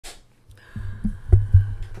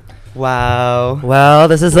Wow. Well,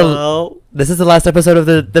 this is the last episode of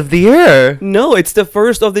the year. No, it's the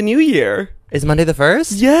first of the new year. Is Monday the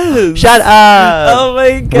 1st? Yes. Shut up. Oh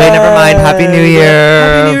my god. Wait, never mind. Happy New Year.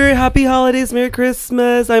 Happy New Year. Happy holidays. Merry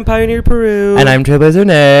Christmas. I'm Pioneer Peru. And I'm Trailblazer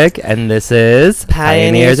Nick. And this is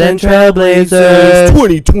Pioneers and Trailblazers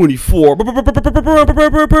 2024.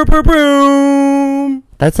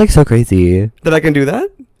 That's like so crazy. That I can do that?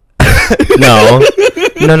 No.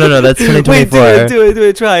 No. That's 2024. Wait, do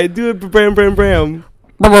it. Try it. Do it. Bram.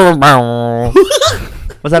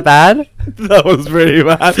 Was that bad? That was pretty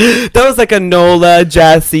bad. That was like a NOLA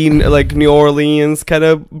jazz scene, like New Orleans kind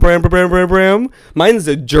of bram. Mine's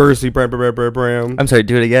a Jersey bram. I'm sorry,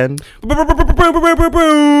 do it again.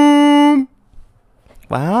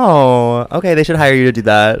 Wow. Okay, they should hire you to do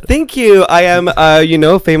that. Thank you. I am,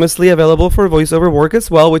 famously available for voiceover work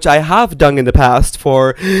as well, which I have done in the past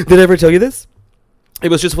for... Did I ever tell you this? It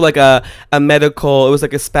was just for like a medical... It was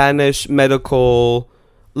like a Spanish medical...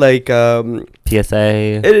 like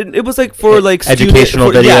PSA. It was like for like educational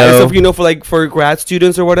video. Yeah, so for grad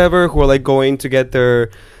students or whatever who are like going to get their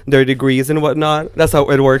degrees and whatnot. That's how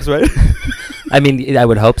it works, right? I mean, I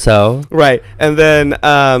would hope so. Right. And then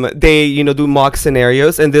they do mock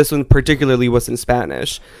scenarios, and this one particularly was in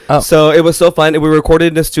Spanish. Oh. So it was so fun. We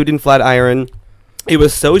recorded in a student Flatiron. It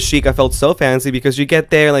was so chic. I felt so fancy because you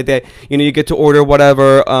get there like that, you get to order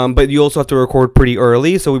whatever, but you also have to record pretty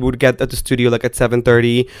early. So we would get at the studio like at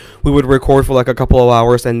 7:30. We would record for like a couple of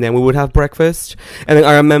hours, and then we would have breakfast. And then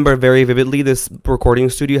I remember very vividly this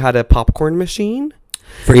recording studio had a popcorn machine.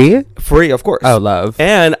 Free, of course. Oh, love.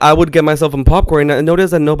 And I would get myself some popcorn, and I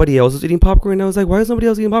noticed that nobody else was eating popcorn. And I was like, why is nobody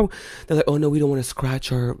else eating popcorn? They're like, oh no, we don't want to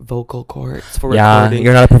scratch our vocal cords for recording. Yeah,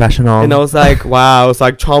 you're not a professional. And I was like, wow. It's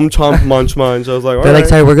like chomp chomp munch. I was like, they're like,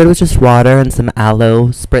 sorry, we're good with just water and some aloe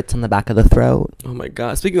spritz on the back of the throat. Oh my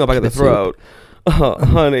god. Speaking of back of the throat.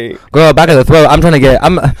 Honey, girl, back of the throat. I'm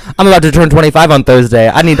about to turn 25 on Thursday.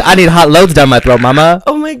 I need hot loads down my throat, mama.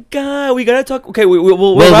 Oh my god, we gotta talk. Okay,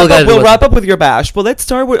 we'll wrap up with your bash, but let's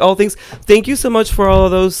start with all things. Thank you so much for all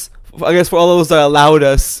of those. I guess for all of those that allowed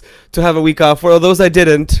us to have a week off. For all those I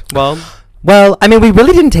didn't, well, I mean, we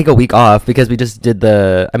really didn't take a week off because we just did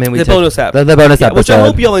the bonus app. The bonus episode. Which I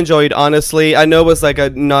hope y'all enjoyed, honestly. I know it was like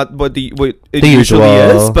not what it usually usual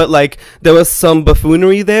is, but like there was some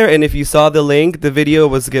buffoonery there, and if you saw the link, the video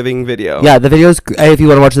was giving video. Yeah, the video's, if you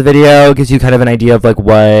want to watch the video, gives you kind of an idea of like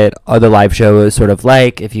what the live show is sort of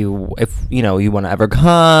like. If you want to ever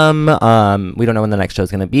come, we don't know when the next show is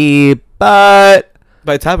going to be, but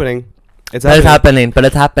it's happening. It's happening. Things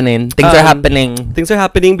are happening. Things are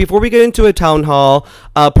happening. Before we get into a town hall,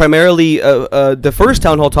 primarily the first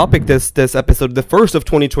town hall topic this episode, the first of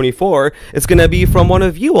 2024, is going to be from one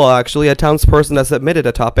of you all, actually, a townsperson that submitted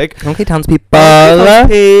a topic. Okay, townspeople. But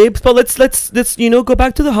let's go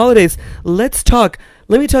back to the holidays. Let's talk.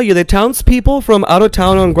 Let me tell you, the townspeople from out of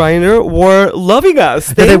town on Grindr were loving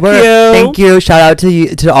us. Thank you. Shout out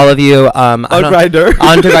to all of you. On Grindr.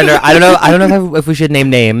 On Grindr. I don't know if we should name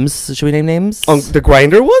names. Should we name names? On the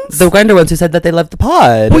Grindr ones? The Grindr ones who said that they loved the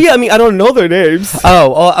pod. Well, yeah. I mean, I don't know their names.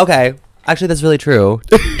 Oh, okay. Actually, that's really true.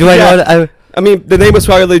 Do I know? I mean, the name was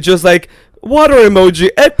probably just like water emoji,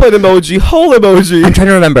 eggplant emoji, hole emoji. I'm trying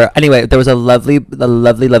to remember. Anyway, there was a lovely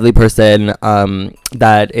person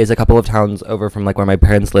that is a couple of towns over from like where my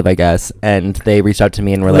parents live, I guess, and they reached out to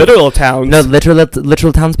me and were like literal towns. No,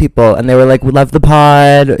 literal townspeople, and they were like, we love the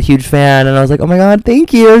pod, huge fan, and I was like, oh my god,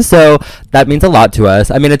 thank you. So that means a lot to us.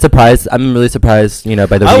 I mean, I'm really surprised,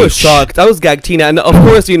 by the reach. I was shocked. I was gagged, Tina, and of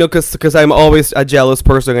course, because I'm always a jealous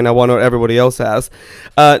person and I want what everybody else has.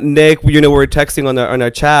 Nick, we're texting on our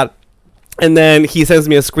chat. And then he sends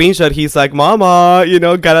me a screenshot. He's like, Mama,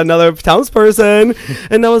 got another townsperson.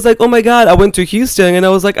 And I was like, oh my God, I went to Houston. And I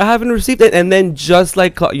was like, I haven't received it. And then just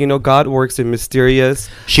like, God works in mysterious.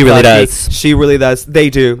 She really does. She really does. They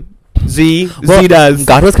do. Z does.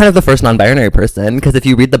 God was kind of the first non-binary person. Because if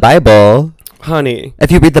you read the Bible... Honey.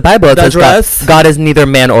 If you read the Bible, it says God is neither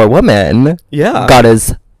man or woman. Yeah. God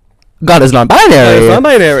is non-binary. God is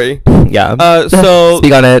non-binary. Yeah. So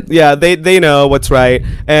speak on it. Yeah, they know what's right.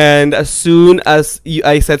 And as soon as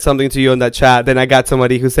I said something to you in that chat, then I got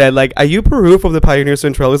somebody who said like, "Are you Peru from the Pioneers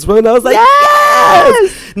and Trailblazers?" And I was like,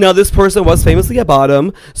 yes! Now this person was famously a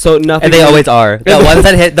bottom, so nothing. And they always are.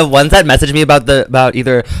 The ones that message me about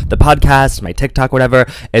either the podcast, my TikTok, whatever.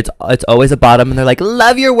 It's always a bottom, and they're like,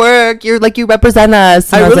 "Love your work. You represent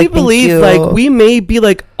us." And I really believe like we may be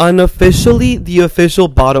like unofficially the official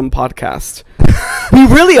bottom podcast. We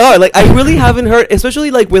really are. Like, I really haven't heard,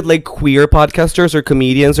 especially like with like queer podcasters or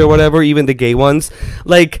comedians or whatever, even the gay ones.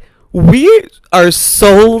 Like, are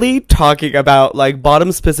solely talking about like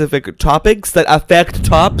bottom specific topics that affect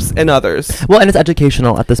tops and others. Well, and it's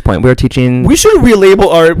educational at this point. We're teaching. We should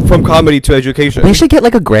relabel art from comedy to education. We should get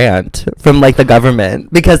like a grant from like the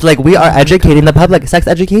government because like we are educating the public. Sex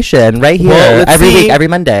education right here every week, every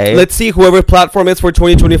Monday. Let's see whoever platform is for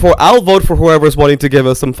 2024. I'll vote for whoever's wanting to give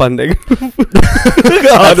us some funding.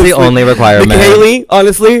 That's the only requirement. Nikki Haley,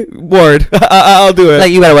 honestly, word. I'll do it.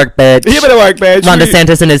 Like, you better work, bitch. You better work, bitch. Ron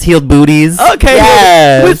DeSantis and his heeled booties. Okay.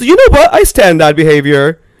 Yes. You know what? I stand that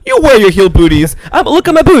behavior. You wear your heeled booties. Look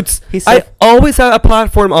at my boots. I always have a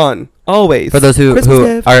platform on. Always. For those who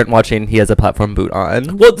aren't watching, he has a platform boot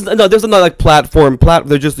on. Well, no, there's not like platform.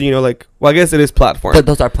 They're just, you know, like, well, I guess it is platform. But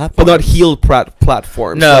those are platforms. But not heeled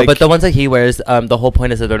platforms. No, like, but the ones that he wears, the whole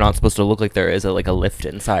point is that they're not supposed to look like there is a lift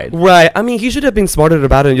inside. Right. I mean, he should have been smarter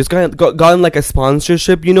about it and just gotten like a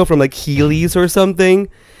sponsorship, you know, from like Heelys or something.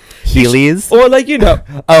 Heelys? Or like, you know.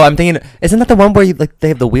 Oh, I'm thinking, isn't that the one where you like they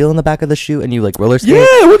have the wheel in the back of the shoe and you like roller skate?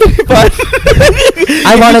 Yeah, would that be fun?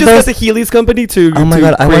 I wanted those. The Heelys company too. Oh my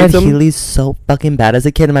god, I wanted Heelys so fucking bad as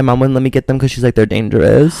a kid, and my mom wouldn't let me get them because she's like, they're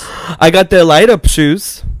dangerous. I got the light up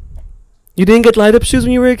shoes. You didn't get light up shoes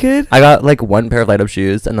when you were a kid? I got like one pair of light up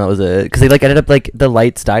shoes and that was it. Because they like ended up like the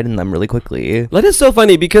lights died in them really quickly. That is so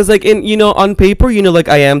funny because like in, you know, on paper, you know, like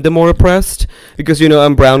I am the more oppressed because, you know,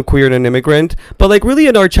 I'm brown, queer, and an immigrant. But like really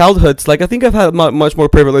in our childhoods, like I think I've had much more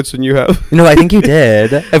privilege than you have. No, I think you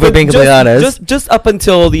did. If we're being completely honest. Just up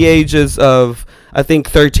until the ages of, I think,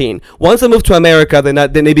 13. Once I moved to America,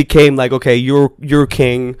 then they became like, okay, you're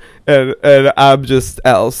king and I'm just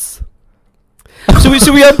else. Should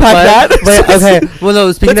we unpack that? Wait, okay. Well, no.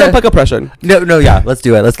 Let's unpack oppression. No. Yeah. Let's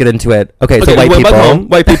do it. Let's get into it. Okay. So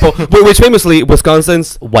white people, which famously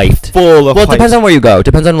Wisconsin's white, full of. Well, it depends on where you go.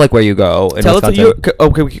 Depends on like where you go. In Tell it to you.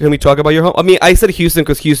 Okay, can we talk about your home? I mean, I said Houston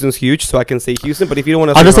because Houston's huge, so I can say Houston. But if you don't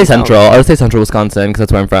want to, I'll just say Central. I'll just say Central Wisconsin because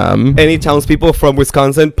that's where I'm from. Any townspeople from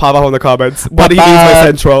Wisconsin, pop out in the comments. What do you mean by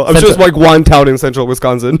Central? I'm sure there's like one town in Central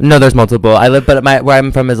Wisconsin. No, there's multiple. I live, but where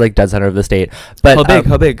I'm from is like dead center of the state. But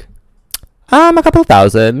how big? A couple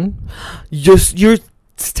thousand. Your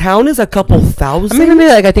town is a couple thousand. I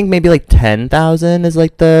mean, maybe like 10,000 is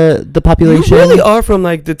like the population. You really are from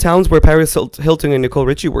like the towns where Paris Hilton and Nicole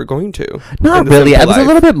Richie were going to. Not really. It was a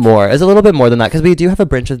little bit more. It's a little bit more than that because we do have a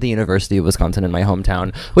branch of the University of Wisconsin in my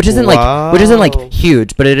hometown, which isn't like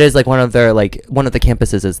huge, but it is like one of the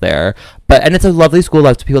campuses is there. And it's a lovely school.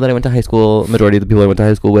 Lots of people that I went to high school, majority of the people I went to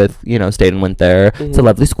high school with, you know, stayed and went there. Mm-hmm. It's a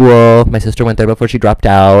lovely school. My sister went there before she dropped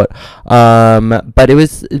out. But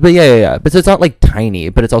yeah. But so it's not like tiny,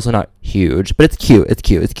 but it's also not huge. But it's cute. But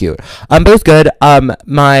it was good.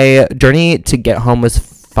 My journey to get home was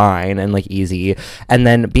fine and like easy, and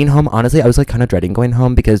then being home, honestly, I was like kind of dreading going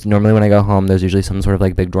home because normally when I go home there's usually some sort of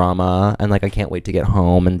like big drama, and like I can't wait to get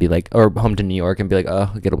home and be like, or home to New York and be like, oh,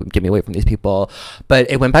 get me away from these people. But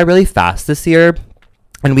it went by really fast this year.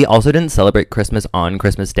 And we also didn't celebrate Christmas on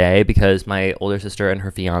Christmas Day because my older sister and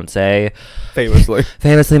her fiance,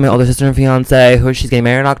 famously my older sister and fiance, who she's getting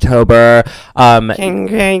married in October.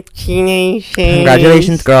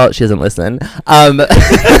 Congratulations, girl. She doesn't listen. But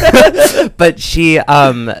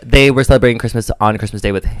they were celebrating Christmas on Christmas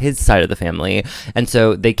Day with his side of the family, and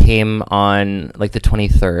so they came on like the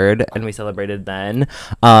 23rd, and we celebrated then.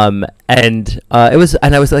 And I was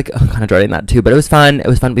like kind of dreading that too, but it was fun.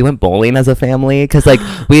 We went bowling as a family because like.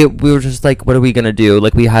 We were just like, what are we gonna do?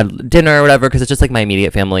 Like we had dinner or whatever because it's just like my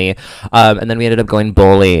immediate family, and then we ended up going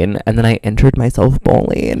bowling, and then I injured myself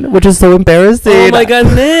bowling, which is so embarrassing. Oh my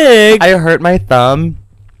god, Nick! I hurt my thumb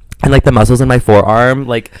and like the muscles in my forearm,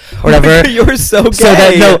 like whatever. You're so gay. So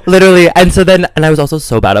then, no, literally, and I was also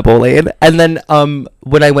so bad at bowling. And then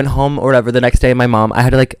when I went home or whatever the next day, I had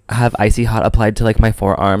to like have icy hot applied to like my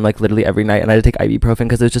forearm like literally every night, and I had to take ibuprofen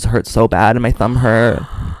because it just hurt so bad and my thumb hurt.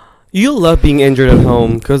 You love being injured at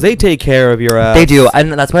home because they take care of your ass. They do,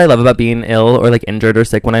 and that's what I love about being ill or like injured or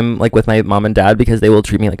sick when I'm like with my mom and dad, because they will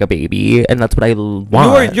treat me like a baby, and that's what I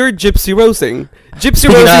want. You're Gypsy Rosing. Gypsy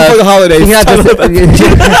Rosing for the holidays.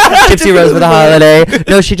 Gypsy Rose for the holiday.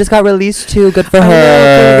 No, she just got released too. Good for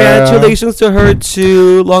her. Congratulations to her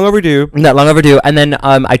too. Long overdue. Not long overdue. And then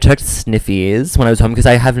I took sniffies when I was home because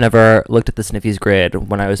I have never looked at the sniffies grid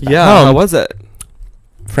when I was back home. How was it?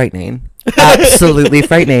 Frightening. Absolutely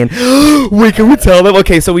frightening. Wait, can we tell them?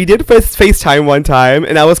 Okay, so we did FaceTime one time,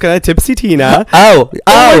 and I was kind of tipsy Tina. Oh my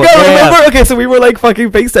God, yeah. Remember? Okay, so we were like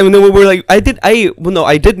fucking FaceTime, and then we were like, I did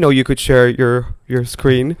know you could share your your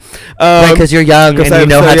screen. Because you're young and you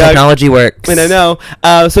know how technology works. And I know.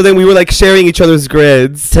 So then we were like sharing each other's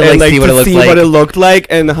grids to and, like, see what it looked like.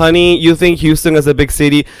 And honey, you think Houston is a big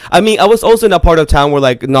city? I mean, I was also in a part of town where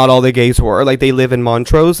like not all the gays were. Like they live in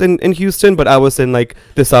Montrose in Houston, but I was in like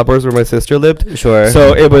the suburbs where my sister lived. Sure.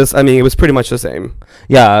 So it was pretty much the same.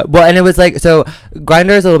 Yeah. Well, and it was like, so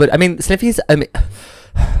Grindr is a little bit, I mean, Sniffy's, I mean,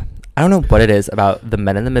 I don't know what it is about the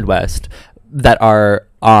men in the Midwest that are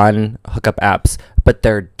on hookup apps, but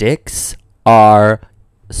their dicks are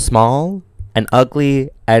small and ugly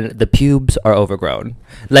and the pubes are overgrown.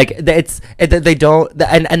 Like they don't,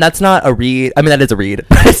 and that's not a read. I mean, that is a read,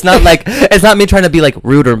 but it's not like, it's not me trying to be like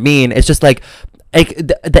rude or mean. It's just like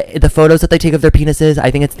the photos that they take of their penises,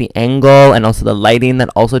 I think it's the angle and also the lighting that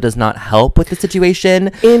also does not help with the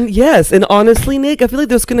situation. And yes, and honestly, Nick, I feel like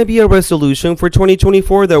there's going to be a resolution for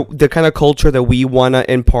 2024. The kind of culture that we want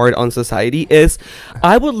to impart on society is,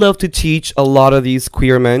 I would love to teach a lot of these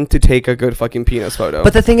queer men to take a good fucking penis photo.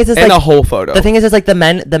 But the thing is and like, a whole photo. The thing is like the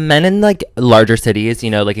men in like larger cities, you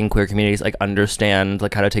know, like in queer communities, like understand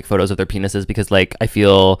like how to take photos of their penises, because like I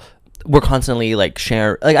feel we're constantly like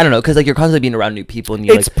share, like I don't know, because like you're constantly being around new people and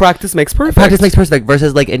you it's like practice makes perfect.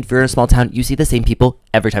 Versus like if you're in a small town, you see the same people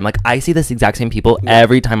every time. Like I see this exact same people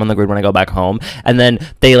every time on the grid when I go back home, and then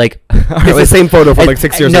they like it's the same photo from like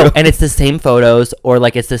 6 years ago. And it's the same photos, or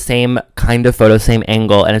like it's the same kind of photo, same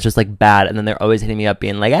angle, and it's just like bad. And then they're always hitting me up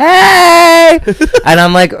being like, hey, and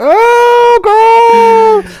I'm like, oh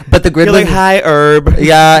girl, but the grid you're was like, hi herb.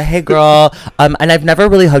 Yeah, hey girl. And I've never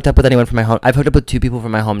really hooked up with anyone from my home. I've hooked up with 2 people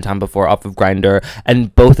from my hometown before off of Grindr,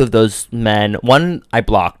 and both of those men, one I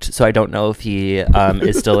blocked, so I don't know if he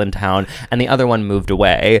is still in town, and the other one moved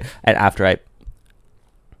away, and after I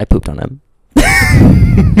pooped on him.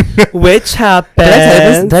 Which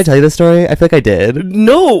happened? Did I tell you this story? I feel like I did.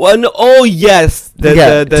 No. Oh yes.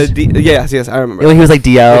 Yes, I remember. When he was like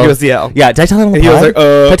DL. He was DL. Yeah. Did I tell him on the pod? He was like,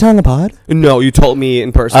 did I tell him on the pod? No, you told me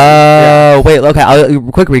in person. Wait.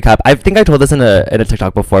 Okay. Quick recap. I think I told this in a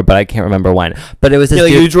TikTok before, but I can't remember when. But it was this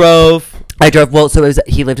dude. You drove. I drove. Well, so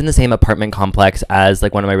he lived in the same apartment complex as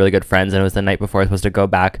like one of my really good friends, and it was the night before I was supposed to go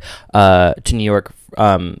back to New York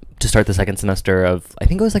to start the second semester of, I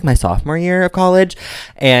think it was like my sophomore year of college,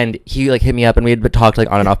 and he like hit me up, and we had talked like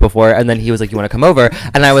on and off before, and then he was like, you want to come over?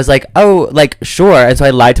 And I was like, oh, like sure. And so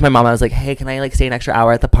I lied to my mom. I was like, hey, can I like stay an extra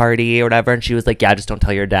hour at the party or whatever? And she was like, yeah, just don't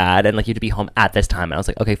tell your dad, and like you have to be home at this time. And I was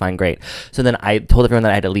like, okay, fine, great. So then I told everyone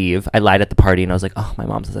that I had to leave. I lied at the party, and I was like, oh, my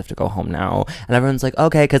mom says I have to go home now. And everyone's like,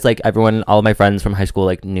 okay, because like all of my friends from high school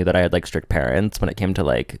like knew that I had like strict parents when it came to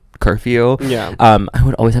like curfew. Yeah. I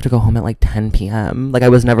would always have to go home at like 10 p.m. Like I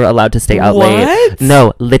was never allowed to stay out late.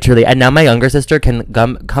 No, literally. And now my younger sister can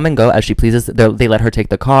come and go as she pleases. They let her take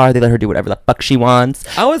the car. They let her do whatever the fuck she wants.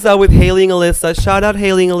 I was out with Haley and Alyssa. Shout out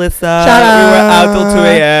Haley and Alyssa. Shout out. We were out till 2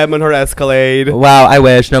 a.m. on her Escalade. Wow, I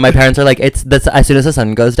wish. No, my parents are like, it's this as soon as the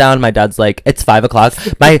sun goes down. My dad's like, it's 5 o'clock.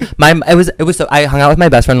 It was so I hung out with my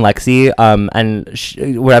best friend Lexi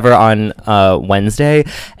and whatever on Wednesday,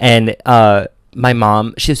 and my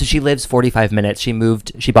mom, she lives 45 minutes. She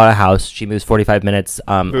bought a house. She moves 45 minutes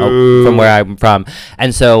from where I'm from.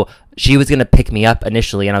 And so she was going to pick me up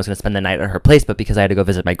initially, and I was going to spend the night at her place. But because I had to go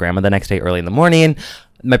visit my grandma the next day early in the morning,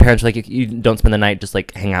 my parents were like, you don't spend the night, just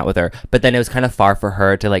like hang out with her. But then it was kind of far for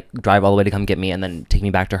her to like drive all the way to come get me and then take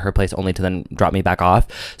me back to her place, only to then drop me back off.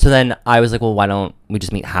 So then I was like, well, why don't we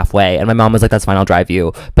just meet halfway? And my mom was like, that's fine, I'll drive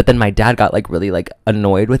you. But then my dad got like really like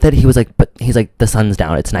annoyed with it. He was like, the sun's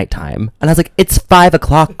down, it's nighttime. And I was like, it's 5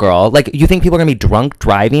 o'clock, girl. Like, you think people are gonna be drunk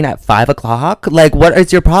driving at 5 o'clock? Like, what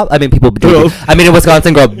is your problem? I mean, people do. I mean, in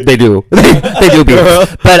Wisconsin, girl, they do. they do be.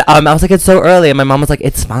 But I was like, it's so early. And my mom was like,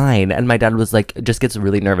 it's fine. And my dad was like, just gets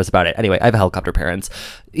really nervous about it. Anyway, I have helicopter parents,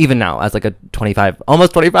 even now as like a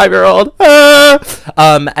almost 25-year-old.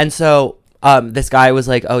 And so this guy was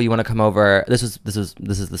like, oh, you want to come over? This is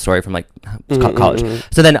the story from like college.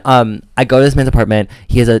 So then I go to this man's apartment.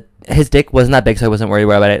 His dick wasn't that big, so I wasn't worried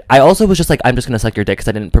about it. I also was just like, I'm just gonna suck your dick, because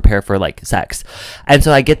I didn't prepare for like sex. And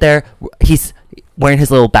so I get there, he's wearing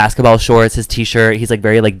his little basketball shorts, his t-shirt. He's like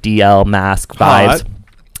very like DL mask vibes. Hot.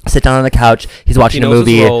 Sit down on the couch. He's watching a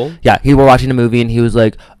movie. Yeah, we were watching a movie, and he was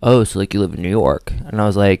like, "Oh, so like you live in New York?" And I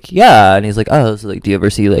was like, "Yeah." And he's like, "Oh, so like do you ever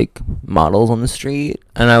see like models on the street?"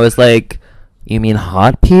 And I was like, "You mean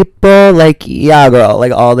hot people?" Like, yeah, girl,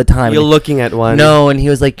 like all the time. You're looking at one. No, and he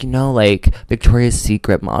was like, like Victoria's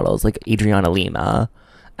Secret models, like Adriana Lima.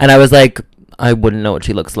 And I was like, I wouldn't know what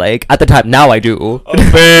she looks like at the time. Now I do. Now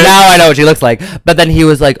I know what she looks like. But then he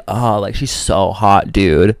was like, oh, like she's so hot,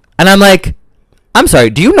 dude. And I'm like, I'm sorry,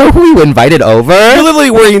 do you know who you invited over? You're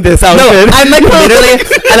literally wearing this outfit. No, I'm like literally,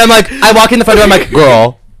 and I'm like, I walk in the front door, I'm like,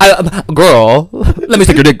 girl, Let me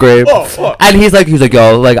stick your dick grave. And he's like,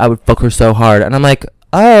 yo, like, I would fuck her so hard. And I'm like,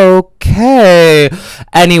 okay.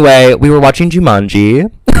 Anyway, we were watching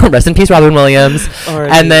Jumanji. Rest in peace, Robin Williams.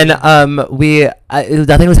 And then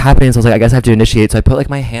nothing was happening, so I was like, I guess I have to initiate. So I put like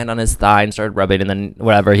my hand on his thigh and started rubbing, and then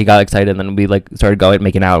whatever, he got excited, and then we like started going,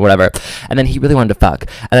 making out, whatever. And then he really wanted to fuck.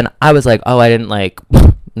 And then I was like, oh, I didn't like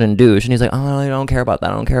and douche. And he's like, oh, I don't care about that.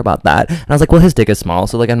 I don't care about that. And I was like, well, his dick is small,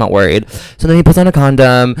 so like I'm not worried. So then he puts on a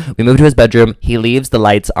condom. We move to his bedroom. He leaves the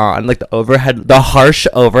lights on, like the harsh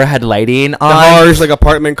overhead lighting on. The harsh, like,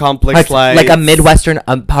 apartment complex lights. Like a Midwestern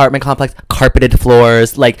apartment complex, carpeted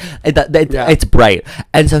floors, like it's bright.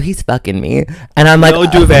 And so he's fucking me, and I'm like, no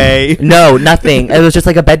duvet, no, nothing. It was just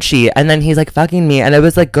like a bed sheet. And then he's like fucking me, and it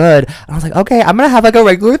was like good. And I was like, okay, I'm gonna have like a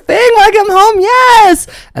regular thing when I come home, yes.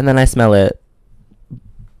 And then I smell it.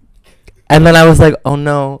 And then I was like, oh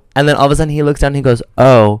no. And then all of a sudden he looks down and he goes,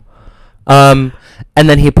 oh. And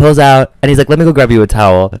then he pulls out and he's like, let me go grab you a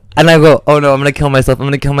towel. And I go, oh no, I'm gonna kill myself. Oh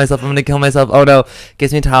no.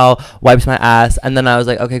 Gives me a towel, wipes my ass. And then I was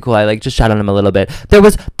like, okay, cool. I like just shot on him a little bit. It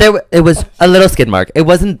was a little skid mark. It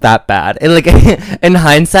wasn't that bad. It like in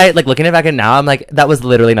hindsight, like looking back at now, I'm like, that was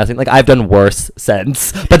literally nothing. Like I've done worse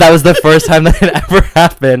since, but that was the first time that it ever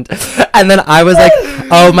happened. And then I was like,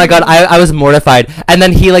 oh my God, I was mortified. And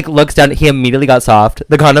then he like looks down, he immediately got soft.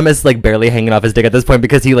 The condom is like barely hanging off his dick at this point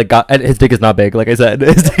because he like and his dick is not big, like I said.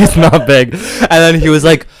 His dick is not big. And then he was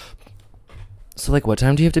like, so like what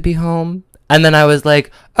time do you have to be home? And then I was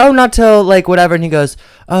like, oh, not till like whatever. And he goes,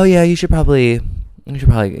 oh yeah, you should probably,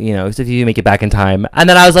 you know, if you make it back in time. And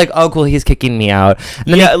then I was like, oh cool, he's kicking me out.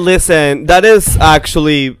 And then listen, that is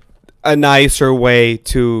actually a nicer way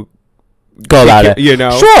to go about it, you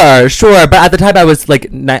know. Sure, but at the time I was like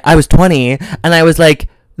I was 20, and I was like,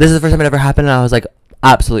 this is the first time it ever happened, and I was like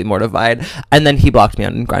absolutely mortified. And then he blocked me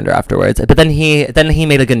on Grindr afterwards, but then he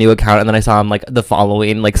made like a new account, and then I saw him like the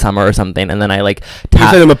following like summer or something, and then I like you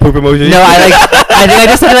sent him a poop emoji. No, I think I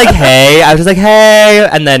just said like hey. I was just like hey,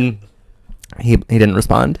 and then he didn't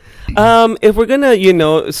respond. If we're gonna, you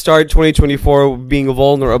know, start 2024 being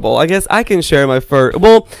vulnerable, I guess I can share my first.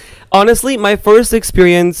 Well, honestly, my first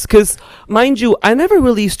experience, because mind you, I never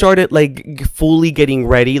really started like fully getting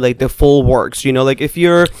ready, like the full works. You know, like if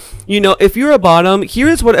you're a bottom,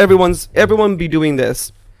 here's what everyone be doing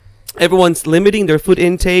this. Everyone's limiting their food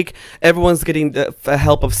intake. Everyone's getting the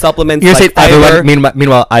help of supplements. You're like saying everyone.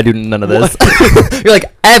 Meanwhile, I do none of this. You're like,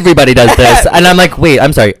 everybody does this, and I'm like, wait,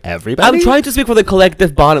 I'm sorry, everybody. I'm trying to speak for the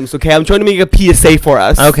collective bottoms. Okay, I'm trying to make a PSA for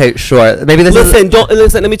us. Okay, sure. Maybe this. Listen.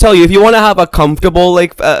 Let me tell you. If you want to have a comfortable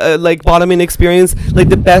like bottoming experience, like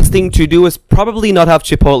the best thing to do is probably not have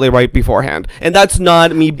Chipotle right beforehand. And that's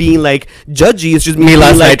not me being like judgy. It's just me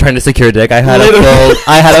last night trying to secure dick. I had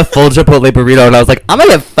a full Chipotle burrito, and I was like, I'm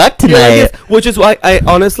gonna get fucked tonight. Yeah, which is why I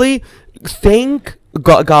honestly think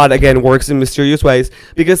God again works in mysterious ways,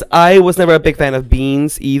 because I was never a big fan of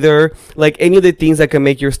beans either. Like any of the things that can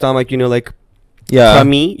make your stomach, you know, like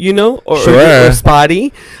crummy, you know, or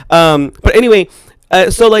spotty. But anyway,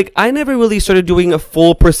 so like I never really started doing a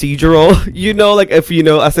full procedural, you know, like if you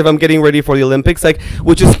know, as if I'm getting ready for the Olympics, like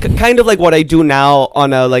which is kind of like what I do now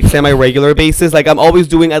on a like semi-regular basis. Like I'm always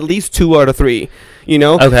doing at least 2 out of 3. You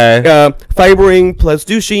know, okay. Fibering plus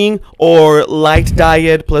douching, or light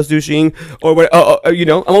diet plus douching, or you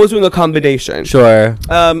know, I'm always doing a combination. Sure.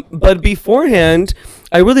 But beforehand,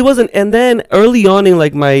 I really wasn't. And then early on in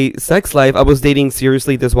like my sex life, I was dating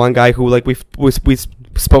seriously this one guy who like we've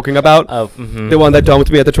spoken about. The one that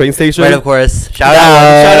dumped me at the train station. Right, of course. Shout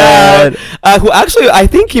out. Who actually, I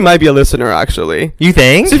think he might be a listener. Actually, you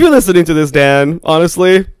think? So if you're listening to this, Dan,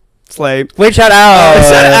 honestly. Slay. Wait, shout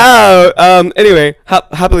out. Anyway,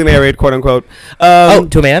 happily married, quote unquote.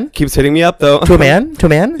 To a man? Keeps hitting me up though. To a man?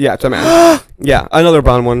 Yeah, to a man. Yeah, another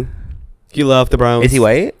brown one. He loved the browns. Is he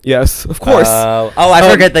white? Yes, of course. I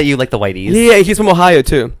forget that you like the whiteys. Yeah, he's from Ohio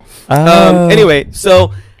too. Anyway,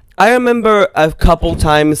 so I remember a couple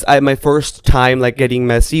times, my first time like getting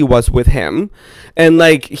messy was with him, and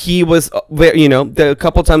like he was very, you know, the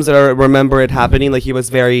couple times that I remember it happening, like he was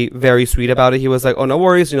very, very sweet about it. He was like, "Oh, no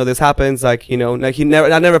worries, you know, this happens." Like, you know, like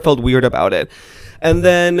I never felt weird about it. And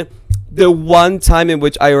then the one time in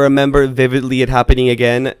which I remember vividly it happening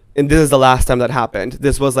again, and this is the last time that happened.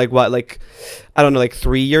 This was like I don't know, like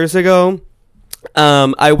 3 years ago.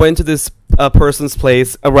 I went to this person's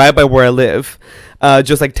place right by where I live,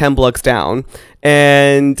 just like 10 blocks down,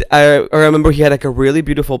 and I remember he had like a really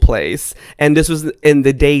beautiful place, and this was in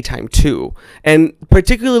the daytime too. And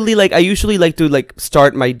particularly, like I usually like to like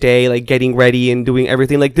start my day like getting ready and doing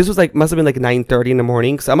everything. Like this was like must have been like 9:30 in the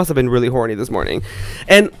morning, so I must have been really horny this morning.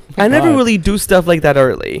 And I never really do stuff like that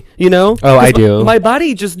early, you know. Oh, I do. My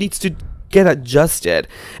body just needs to get adjusted.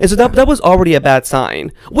 And so that was already a bad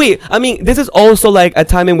sign. Wait, I mean, this is also like a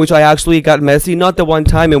time in which I actually got messy. Not the one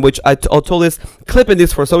time in which I'll told this clip in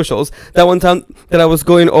this for socials. That one time that I was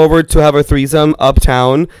going over to have a threesome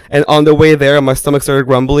uptown, and on the way there, my stomach started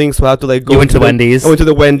grumbling, so I had to like go into the Wendy's. I went to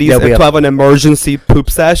the Wendy's and to have an emergency poop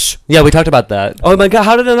sesh. Yeah, we talked about that. Oh my god,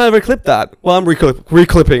 how did I not ever clip that? Well, I'm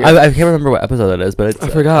reclipping it. I can't remember what episode it is, but I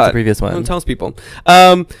forgot. It's the previous one. Townspeople.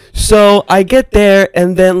 So I get there,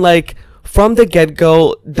 and then like from the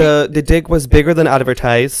get-go, the dick was bigger than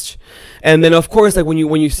advertised. And then of course, like when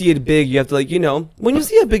you see it big, you have to like, when you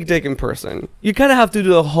see a big dick in person, you kind of have to do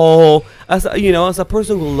the whole, as a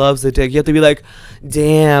person who loves the dick, you have to be like,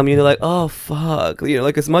 damn, like, oh fuck,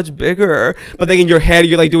 like it's much bigger. But then in your head,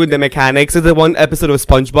 you're like doing the mechanics. It's the one episode of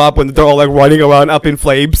SpongeBob when they're all like running around up in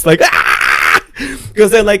flames, like because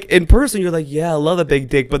then like in person you're like, yeah, I love a big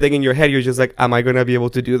dick, but then in your head you're just like, am I gonna be able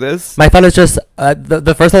to do this? My thought is just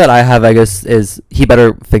the first thought that I have, I guess, is he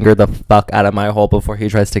better finger the fuck out of my hole before he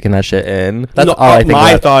tries sticking that shit in. That's all I think.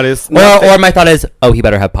 My thought is, or my thought is, oh, he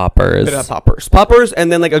better have poppers. Poppers,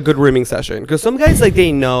 and then like a good rimming session, because some guys like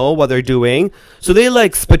they know what they're doing, so they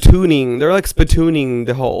like spitooning. They're like spitooning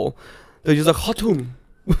the hole. They're just like hotum.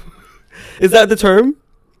 Is that the term?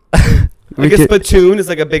 I guess spittoon is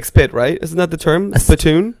like a big spit, right? Isn't that the term?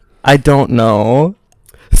 Spittoon? I don't know.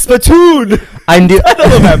 Spittoon! I don't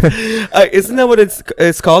know that. Isn't that what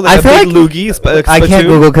it's called? Like I feel like loogie? I can't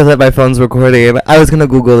Google because my phone's recording. I was going to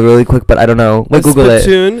Google it really quick, but I don't know. Wait, Google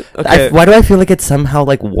spittoon? It. Okay. Why do I feel like it's somehow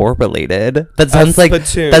like war related? That sounds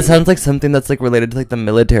like something that's like related to like the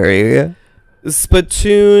military.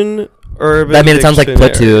 Spittoon urban I mean, it sounds like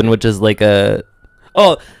platoon, which is like a...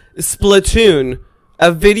 Oh, Splatoon.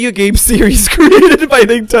 A video game series created by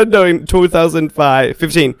Nintendo in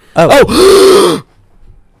 2015. Oh.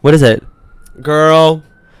 What is it? Girl.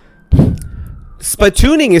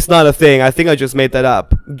 Splatooning is not a thing. I think I just made that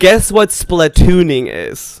up. Guess what splatooning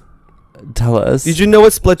is? Tell us. Did you know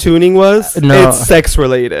what splatooning was? No. It's sex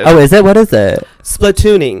related. Oh, is it? What is it?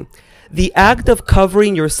 Splatooning. The act of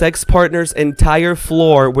covering your sex partner's entire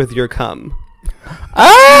floor with your cum.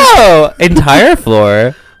 Oh! Entire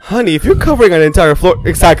floor? Honey, if you're covering an entire floor,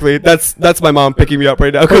 exactly. That's my mom picking me up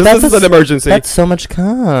right now because this is an emergency. That's so much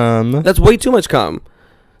cum. That's way too much cum.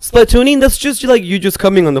 Splatooning, that's just like you just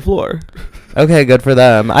coming on the floor. Okay, good for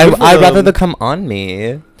them. I'd rather the cum on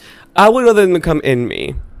me. I would rather them come in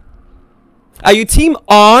me. Are you team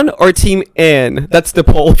on or team in? That's the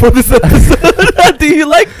poll for this episode. Do you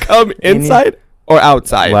like cum inside or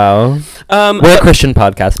outside? Wow. We're a Christian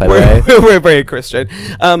podcast, by the way. We're very Christian.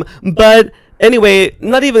 But anyway,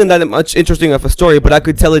 not even that much interesting of a story, but I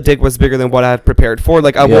could tell a dick was bigger than what I had prepared for.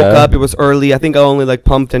 Like, I woke up, it was early. I think I only, like,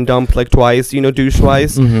 pumped and dumped, like, twice, douche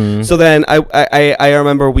twice. Mm-hmm. So then I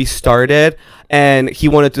remember we started, and he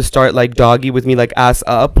wanted to start, like, doggy with me, like, ass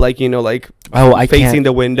up, like, like, facing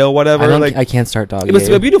the window, whatever. I can't start doggy. It was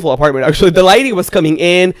a beautiful apartment, actually. The lighting was coming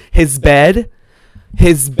in. His bed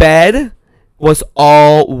was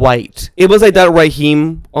all white. It was like that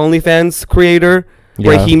Raheem OnlyFans creator.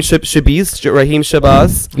 Yeah. Raheem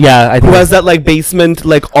Shabazz. Yeah, I think who has that like basement,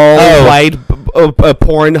 like all white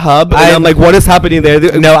porn hub. And I'm like, what is happening there?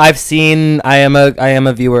 No, I've seen. I am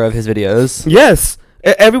a viewer of his videos. Yes.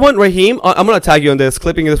 Everyone, Raheem, I'm gonna tag you on this,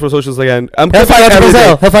 clipping this for socials again. He'll fly you out to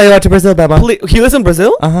Brazil. He'll fly you out to Brazil, Bama. He lives in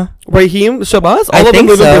Brazil? Uh-huh. Raheem Shabazz? All of them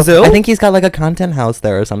live in Brazil? I think he's got like a content house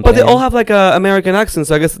there or something. But they all have like a American accent,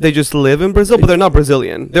 so I guess they just live in Brazil, but they're not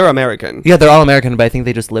Brazilian. They're American. Yeah, they're all American, but I think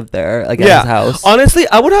they just live there, like at his house. Honestly,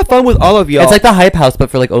 I would have fun with all of y'all. It's like the Hype House, but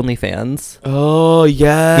for like OnlyFans. Oh,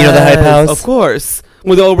 yeah. You know the Hype House? Of course.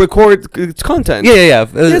 Where they'll record content. Yeah.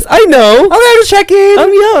 Yes, I know. Okay, I'm just checking.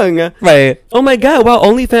 I'm young. Right. Oh my god, wow,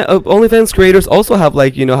 OnlyFans creators also have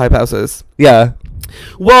like, hype houses. Yeah.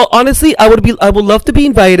 Well, honestly, I would love to be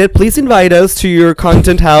invited. Please invite us to your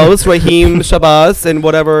content house, Raheem Shabazz, and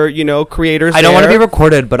whatever, creators. I don't want to be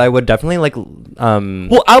recorded, but I would definitely like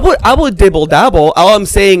Well, I would dibble dabble. All I'm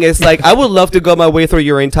saying is like I would love to go my way through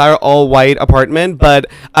your entire all white apartment, but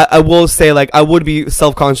I will say like I would be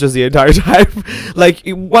self-conscious the entire time. Like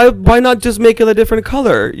why not just make it a different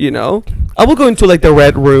color, I will go into like the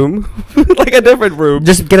red room. Like a different room.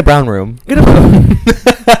 Just get a brown room.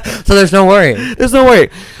 So there's no worry.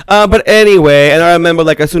 But anyway, and I remember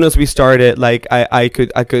like as soon as we started, like I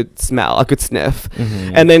could smell, I could sniff.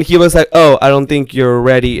 Mm-hmm. And then he was like, "Oh, I don't think you're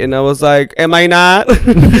ready." And I was like, "Am I not?"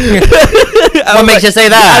 What makes you say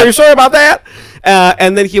that? Are you sure about that?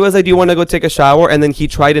 And then he was like, "Do you want to go take a shower?" And then he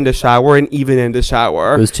tried in the shower, and even in the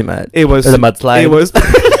shower, it was too much. It was a mudslide. It was.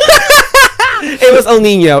 It was El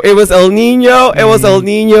Nino. It was El Nino. It was El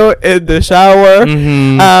Nino in the shower.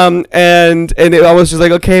 I was just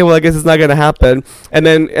like, okay, well, I guess it's not gonna happen. And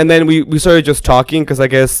then we started just talking, because I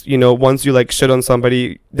guess, you know, once you like shit on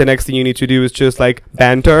somebody, the next thing you need to do is just like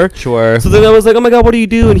banter. Sure. So then I was like, oh my god, what do you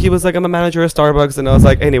do? And he was like, I'm a manager at Starbucks. And I was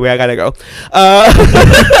like, anyway, I gotta go.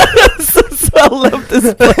 So I left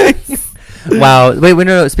this place. Wow. Wait,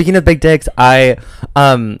 no. Speaking of big dicks, I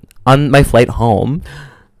on my flight home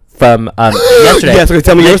from yesterday. Yes, okay,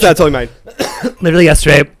 tell me yours, not tell me mine. Literally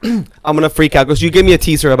yesterday. I'm gonna freak out because you gave me a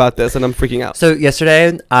teaser about this and I'm freaking out. So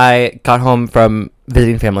yesterday I got home from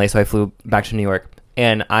visiting family, so I flew back to New York.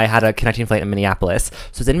 And I had a connecting flight in Minneapolis.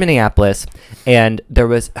 So it's in Minneapolis, and there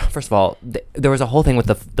was, first of all, there was a whole thing with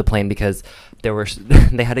the plane, because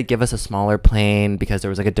they had to give us a smaller plane because there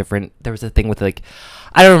was a thing with like,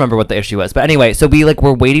 I don't remember what the issue was. But anyway, so we like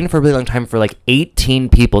were waiting for a really long time for like 18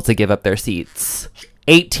 people to give up their seats.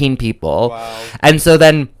 18 people. Wow. And so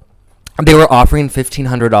then they were offering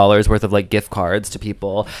 $1,500 worth of like gift cards to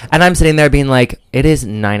people, and I'm sitting there being like, it is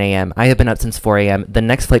 9 a.m. I have been up since 4 a.m. The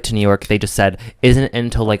next flight to New York, they just said, isn't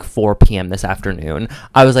until like 4 p.m. this afternoon.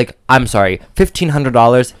 I was like, I'm sorry,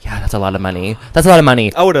 $1,500? Yeah, that's a lot of money. That's a lot of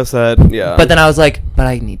money. I would have said, yeah. But then I was like, but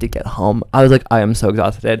I need to get home. I was like, I am so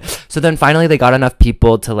exhausted. So then finally they got enough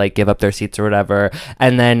people to like give up their seats or whatever,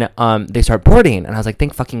 and then they start boarding, and I was like,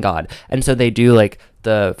 thank fucking God. And so they do like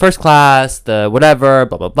the first class, the whatever,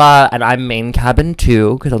 blah blah blah, and I'm main cabin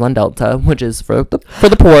 2 because I'm on Delta, which is for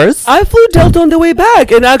the poors. I flew Delta on the way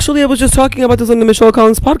back, and actually I was just talking about this on the Michelle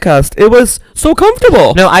Collins podcast. It was so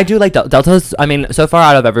comfortable. No, I do like Delta's. I mean, so far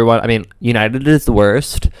out of everyone, I mean, United is the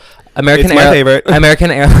worst. It's my favorite. American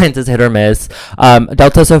Airlines is hit or miss.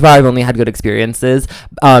 Delta, so far I've only had good experiences.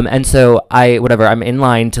 And so I'm in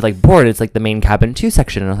line to like board. It's like the main cabin 2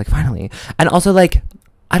 section, and I was like, finally. And also like,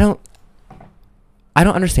 I don't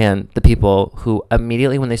understand the people who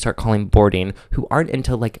immediately when they start calling boarding, who aren't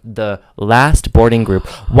into like the last boarding group.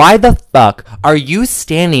 Why the fuck are you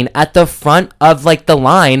standing at the front of like the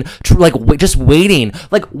line, just waiting?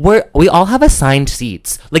 Like we all have assigned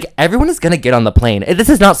seats. Like everyone is gonna get on the plane. This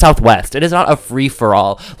is not Southwest. It is not a free for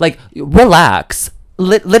all. Like relax.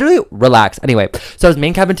 Literally relax. Anyway, so I was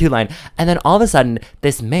main cabin 2 line, and then all of a sudden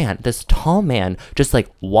this tall man just like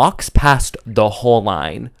walks past the whole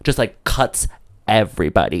line, just like cuts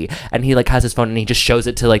everybody, and he like has his phone and he just shows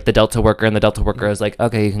it to like the Delta worker, and the Delta worker is like,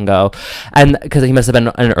 okay, you can go. And because he must have been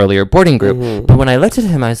an earlier boarding group. But when I looked at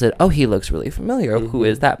him, I said, oh, he looks really familiar. Who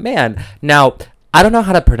is that man? Now I don't know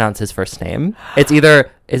how to pronounce his first name. Is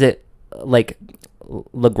it like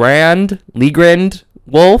Legrand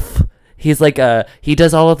Wolf? He's like he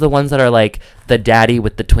does all of the ones that are like the daddy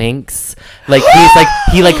with the twinks. Like he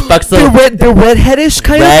fucks the redheadish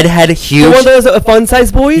kind redhead huge. The one that was a fun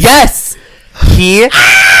size boys? Yes. He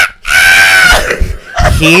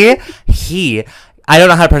I don't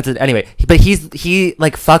know how to pronounce it anyway, but he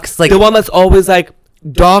like fucks like the one that's always like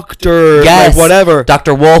Doctor, yes, like whatever,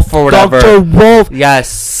 Dr. Wolf or whatever. Dr. Wolf.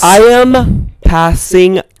 Yes. I am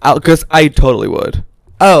passing out because I totally would.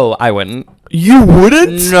 Oh, I wouldn't. You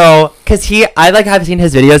wouldn't? No, because I like have seen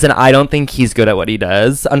his videos, and I don't think he's good at what he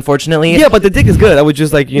does, unfortunately. Yeah, but the dick is good. I would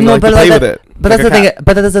just like play with it. But that's the thing.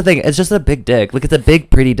 But that's the thing. It's just a big dick. Like it's a big,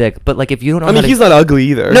 pretty dick. But like if you don't, I mean, he's not ugly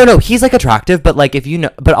either. No, he's like attractive. But like if you know,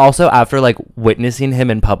 but also after like witnessing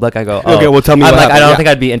him in public, I go, oh. Okay, well tell me. I'm what like, happened. I don't think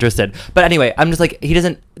I'd be interested. But anyway, I'm just like, he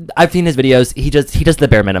doesn't. I've seen his videos. He does the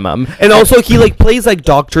bare minimum. And also he like plays like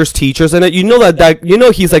doctors, teachers in it. You know that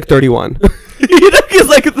he's like 31. He's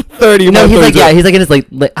like 30. No, he's like he's like in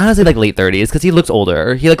his honestly like late 30s because he looks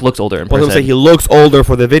older. He like looks older in person. Well, I'm saying he looks older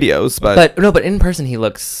for the videos, but in person he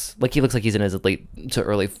looks like he's in his late 30s to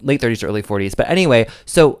early 40s. But anyway,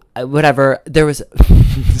 so whatever. There was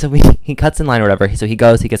so he cuts in line or whatever. So he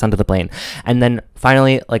gets onto the plane, and then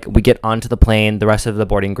finally like we get onto the plane, the rest of the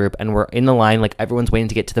boarding group, and we're in the line. Like everyone's waiting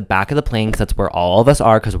to get to the back of the plane because that's where all of us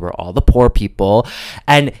are because we're all the poor people.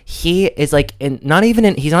 And he is like he's not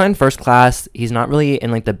in first class. He's not really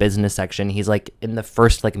in like the business section. He's like in the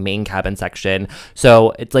first like main cabin section.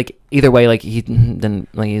 So it's like either way, like he's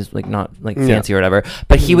like not like fancy or whatever.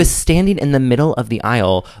 But he was standing in the middle of the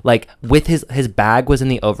aisle, like with his bag was in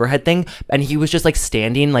the overhead thing, and he was just like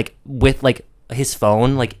standing like with like his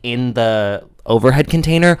phone like in the overhead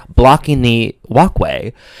container blocking the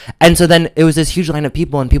walkway. And so then it was this huge line of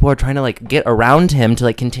people, and people were trying to like get around him to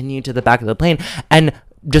like continue to the back of the plane, and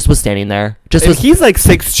just was standing there. He's like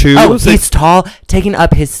 6'2". Oh, he's tall, taking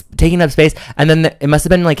up space, and then it must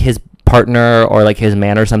have been like his partner or like his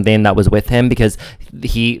man or something that was with him, because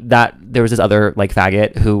there was this other like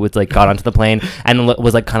faggot who was like got onto the plane and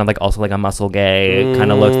was like kind of like also like a muscle gay,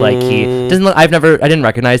 kind of looked like he doesn't look, I didn't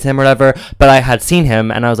recognize him or whatever, but I had seen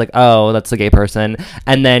him and I was like, oh, that's a gay person.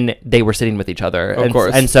 And then they were sitting with each other, of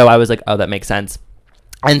course, and so I was like, oh, that makes sense.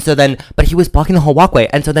 And so then, but he was blocking the whole walkway.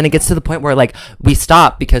 And so then it gets to the point where like we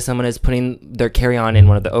stop because someone is putting their carry-on in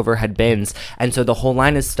one of the overhead bins. And so the whole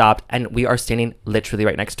line is stopped and we are standing literally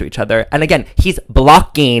right next to each other. And again, he's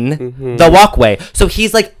blocking the walkway. So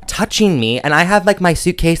he's like touching me and I have like my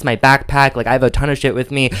suitcase, my backpack, like I have a ton of shit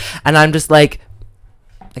with me. And I'm just like,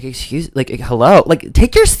 hello, like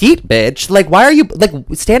take your seat, bitch. Like, why are you like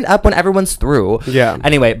stand up when everyone's through? Yeah.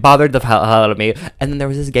 Anyway, bothered the hell out of me. And then there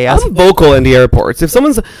was this gay ass. I'm vocal in the airports. If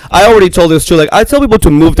someone's, I already told this too. Like, I tell people to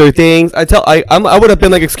move their things. I would have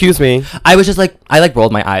been like, excuse me. I was just like, I like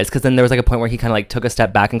rolled my eyes because then there was like a point where he kind of like took a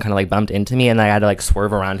step back and kind of like bumped into me, and I had to like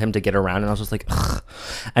swerve around him to get around, and I was just like, ugh,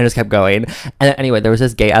 and just kept going. And anyway, there was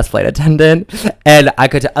this gay ass flight attendant, and I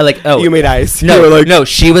could like, oh, you made eyes. No, like, no,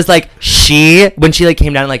 she was like, when she like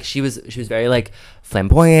came down, like she was very like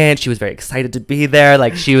flamboyant. She was very excited to be there.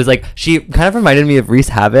 Like she kind of reminded me of Reese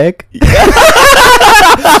Havoc.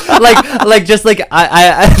 like just like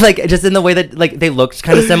I like just in the way that like they looked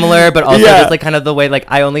kind of similar, but also just like kind of the way like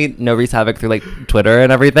I only know Reese Havoc through like Twitter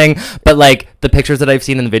and everything, but like the pictures that I've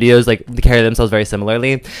seen in the videos, like they carry themselves very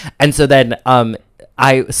similarly. And so then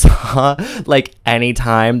I saw like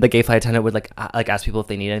anytime the gay flight attendant would like ask people if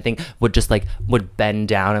they need anything, would bend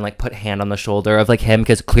down and like put hand on the shoulder of like him,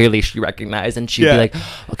 because clearly she recognized, and she'd be like,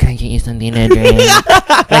 oh, can I get you something to drink?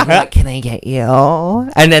 Like, what can I get you?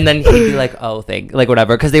 And then he'd be like, oh, like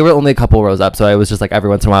whatever, because they were only a couple rows up, so I was just like every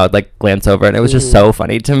once in a while I'd like glance over, and it was just so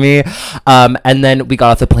funny to me. And then we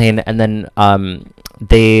got off the plane, and then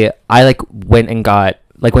I like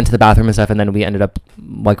went to the bathroom and stuff, and then we ended up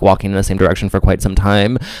like walking in the same direction for quite some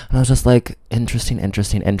time, and I was just like, interesting.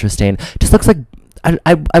 Just looks like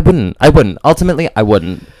I wouldn't. Ultimately, I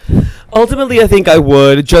wouldn't. Ultimately, I think I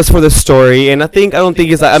would, just for the story, and I don't think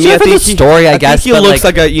he's like, I mean, I think the story, I guess he looks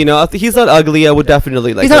like a, I think he's not ugly. I would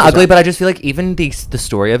definitely like. He's not ugly, but I just feel like even the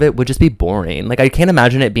story of it would just be boring. Like I can't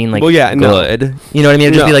imagine it being like good. No. You know what I mean?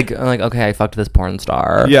 It'd just be like okay, I fucked this porn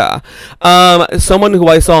star. Yeah. Someone who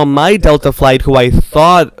I saw on my Delta flight who I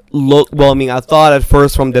thought I thought at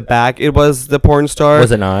first from the back it was the porn star.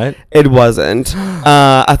 Was it not? It wasn't.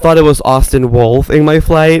 I thought it was Austin Wolf in my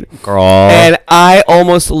flight. Girl. And I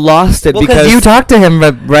almost lost it because you talked to him,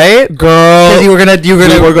 right? Girl. Because we were gonna do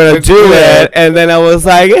it. And then I was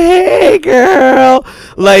like, hey, girl.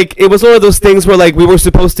 Like, it was one of those things where, like, we were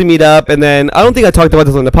supposed to meet up, and then, I don't think I talked about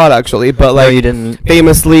this on the pod, actually, but, like, no, you didn't.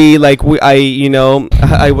 Famously, like,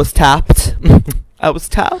 I was tapped. I was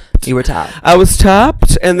tapped. You were tapped. I was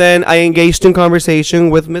tapped, and then I engaged in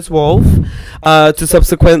conversation with Miss Wolf to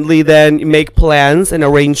subsequently then make plans and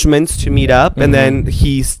arrangements to meet up. And then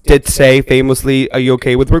he did say famously, "Are you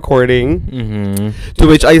okay with recording?" To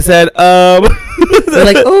which I said, You're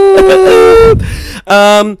like, ooh.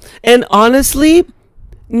 And honestly,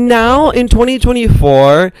 now in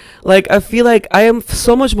 2024, like, I feel like I am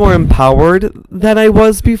so much more empowered than I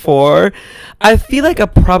was before. I feel like I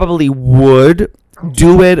probably would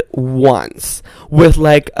do it once with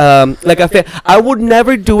like I would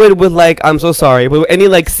never do it with like, I'm so sorry, with any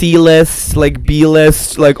like C-list, like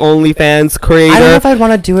B-list, like OnlyFans creator. I don't know if I'd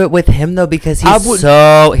want to do it with him though, because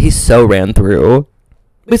he's so ran through.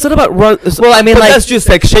 It's not about run. Well, I mean, like, that's just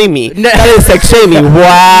sex shaming. That is sex shaming. Wow. No,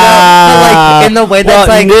 but like in the way that's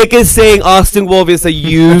like Nick is saying Austin Wolf is a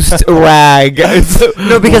used rag.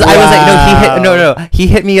 No, because I was like, he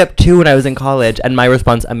hit me up too when I was in college, and my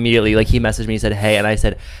response immediately, like, he messaged me and said, hey, and I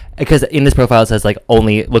said, because in his profile it says like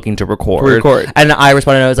only looking to record, and I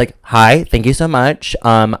responded and I was like, hi, thank you so much.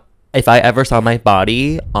 If I ever saw my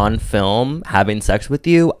body on film having sex with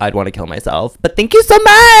you, I'd want to kill myself. But thank you so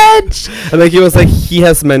much. And like, he was like, he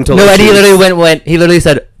has mental issues. And he literally he literally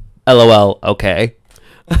said, LOL, okay.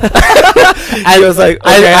 I was like,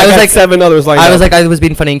 okay, I was like 7 others lined up. I was like, I was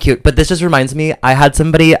being funny and cute. But this just reminds me, I had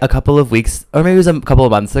somebody a couple of weeks, or maybe it was a couple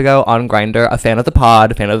of months ago on Grindr, a fan of the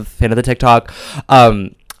pod, fan of the TikTok,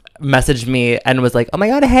 messaged me and was like, oh my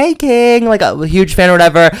god, hey King, like a huge fan or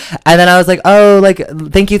whatever. And then I was like, oh, like,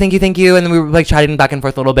 thank you. And then we were like chatting back and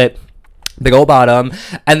forth a little bit. Big old bottom.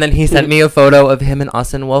 And then he sent me a photo of him and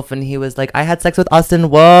Austin Wolf, and he was like, I had sex with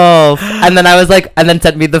Austin Wolf. And then I was like, and then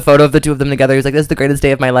sent me the photo of the two of them together. He was like, this is the greatest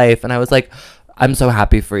day of my life. And I was like, I'm so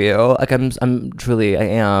happy for you. Like, I'm truly, I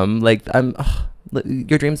am. Like,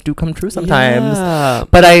 your dreams do come true sometimes. Yeah.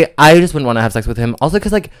 But I just wouldn't want to have sex with him. Also,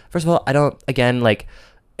 because, like, first of all, I don't, again, like,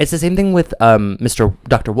 it's the same thing with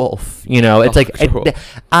Dr. Wolf, you know. It's like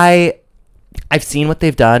I've seen what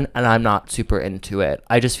they've done, and I'm not super into it.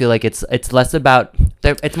 I just feel like it's less about.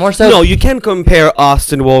 It's more so. No, you can't compare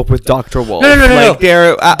Austin Wolf with Dr. Wolf. No. Like,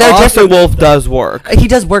 they're Austin Wolf does work. He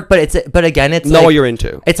does work, but again, it's not what you're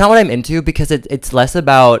into. It's not what I'm into because it's less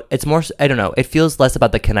about. It's more. I don't know. It feels less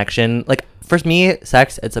about the connection. Like for me,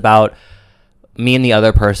 sex. It's about me and the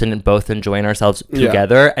other person both enjoying ourselves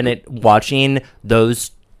together, and watching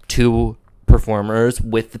those two performers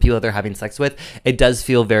with the people that they're having sex with. It does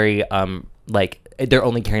feel very like they're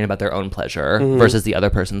only caring about their own pleasure versus the other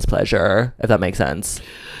person's pleasure, if that makes sense.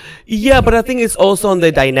 Yeah, but I think it's also on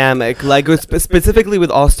the dynamic. Like specifically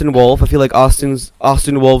with Austin Wolf, I feel like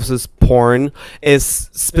Austin Wolf's porn is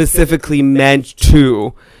specifically meant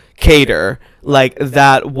to cater like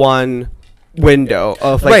that one window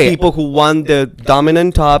of like people who want the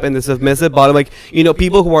dominant top and the submissive bottom. Like, you know,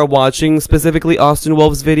 people who are watching specifically Austin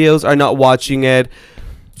Wolf's videos are not watching it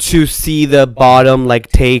to see the bottom like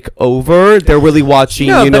take over. They're really watching,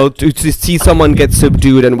 to see someone get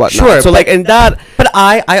subdued and whatnot. Sure. So like, and that. But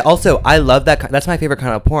I love that. That's my favorite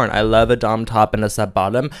kind of porn. I love a dom top and a sub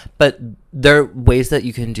bottom. But there are ways that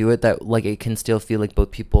you can do it that like it can still feel like both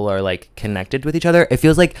people are like connected with each other. It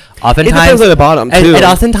feels like oftentimes. It depends on the bottom too. And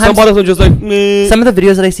oftentimes some bottoms are just like meh. Some of the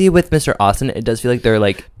videos that I see with Mr. Austin, it does feel like they're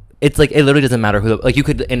like. It's like it literally doesn't matter who like you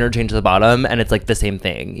could interchange the bottom and it's like the same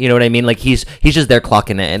thing. You know what I mean? Like he's just there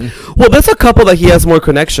clocking in. Well, there's a couple that he has more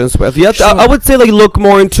connections with. Yeah, sure. I would say like look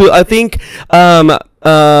more into. I think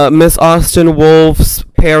Miss Austin Wolf's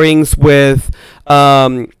pairings with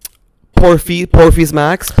Porfy's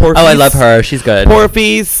Max. Oh, I love her. She's good.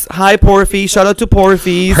 Porfy's. Hi, Porfy. Shout out to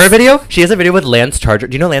Porfy's. Her video. She has a video with Lance Charger.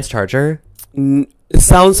 Do you know Lance Charger?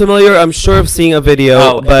 Sounds familiar. I'm sure I've seen a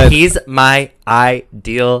video. But he's my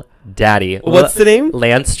ideal daddy. What's the name?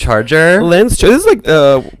 Lance Charger. This is like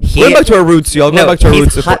going back to our roots, y'all. Going back to our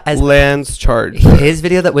roots. Lance Charger. His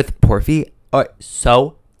video that with Porfy are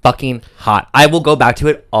so fucking hot. I will go back to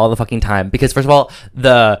it all the fucking time because first of all,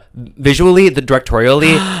 the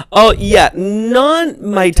directorially. Oh yeah, not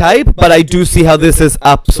my type, but I do see how this is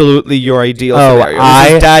absolutely your ideal scenario.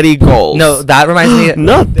 This is daddy goals. No, that reminds me.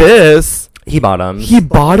 Not this. He bottoms. He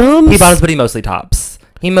bottoms, but he mostly tops.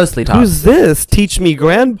 Who's this? Teach Me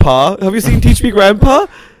Grandpa. Have you seen Teach Me Grandpa?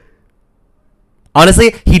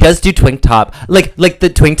 Honestly, he does do twink top, like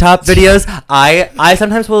the twink top videos. I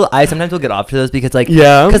sometimes will get off to those because I've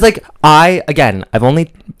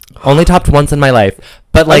only topped once in my life,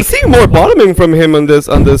 but like I'm seeing more bottoming from him on this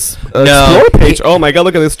explore page. Oh my god,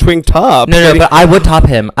 look at this twink top. No, but I would top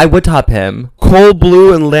him. Cold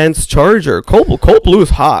Blue and Lance Charger. Cold Blue is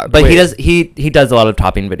hot, but he does a lot of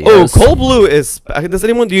topping videos. Oh, Cold Blue is.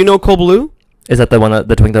 Do you know Cold Blue? Is that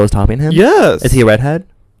the twink that was topping him? Yes. Is he a redhead?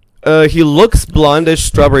 He looks blondish,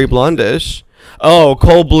 strawberry blondish. Oh,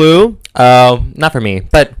 Cold Blue. Oh, not for me.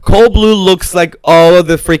 But Cold Blue looks like all of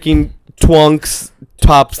the freaking twunks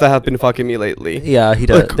tops that have been fucking me lately. Yeah, he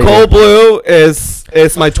does. Cold Blue is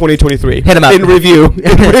my 2023. Hit him up. In review.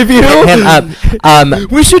 Hit him up.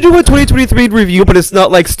 We should do a 2023 review, but it's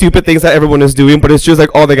not like stupid things that everyone is doing, but it's just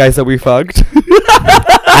like all the guys that we fucked.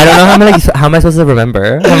 I don't know how am I supposed to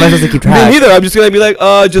remember? How am I supposed to keep track? Me neither. I'm just gonna be like,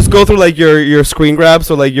 just go through like your screen grabs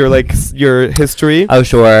or like your history. Oh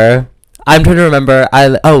sure. I'm trying to remember.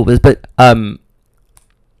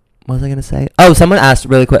 What was I gonna say? Oh, someone asked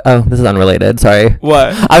really quick. Oh, this is unrelated. Sorry.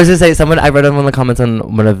 What? I was gonna say I read on one of the comments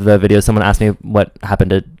on one of the videos. Someone asked me what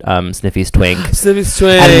happened to Sniffy's twink. Sniffy's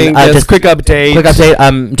twink. And, just quick update.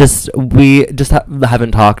 We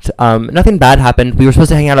haven't talked. Nothing bad happened. We were supposed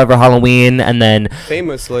to hang out over Halloween, and then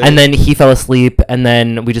he fell asleep, and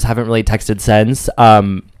then we just haven't really texted since.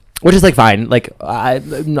 Which is like fine. Like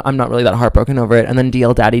I'm not really that heartbroken over it. And then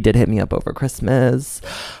DL Daddy did hit me up over Christmas.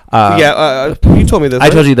 You told me this.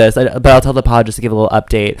 I told you this, but I'll tell the pod just to give a little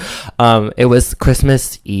update. It was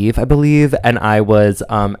Christmas Eve, I believe, and I was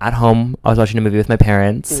at home. I was watching a movie with my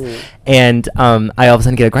parents, and I all of a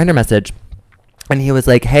sudden get a Grindr message. And he was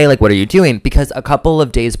like, hey, like, what are you doing? Because a couple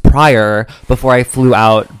of days prior, before I flew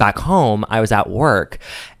out back home, I was at work.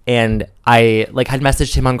 And I like had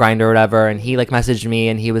messaged him on Grindr or whatever, and he like messaged me,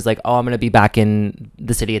 and he was like, oh, I'm gonna be back in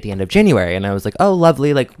the city at the end of January. And I was like, oh,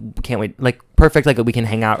 lovely, like can't wait, like perfect, like we can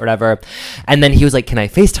hang out or whatever. And then he was like, can I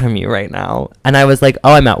FaceTime you right now? And I was like,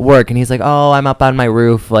 oh, I'm at work. And he's like, oh, I'm up on my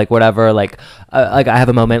roof, like whatever, like I have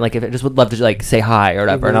a moment, like if I just would love to like say hi or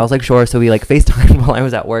whatever. And I was like, sure. So we like FaceTime while I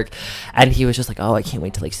was at work, and he was just like, oh, I can't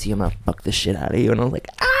wait to like see him. I'll fuck the shit out of you. And I was like,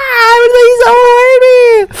 I was like so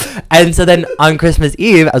horny. And so then on Christmas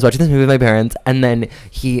Eve, I was watching this movie with my parents, and then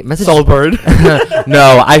he messaged Saltburn.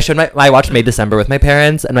 No, I watched May December with my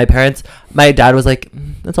parents, and my dad was like,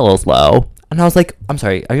 that's a little slow. And I was like, I'm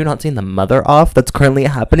sorry, are you not seeing the mother off that's currently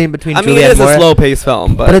happening between I mean, Julia it and is a Mora? slow-paced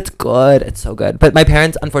film, But it's good. It's so good. But my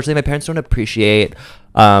parents, unfortunately, don't appreciate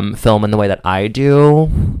film in the way that I do.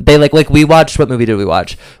 They like we watched, what movie did we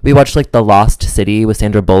watch? We watched like The Lost City with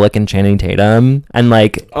Sandra Bullock and Channing Tatum, and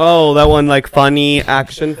like, oh, that one, like, funny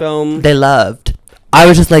action film. they loved. I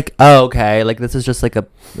was just like, oh, okay, like this is just like a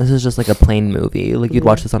plane movie. Like you'd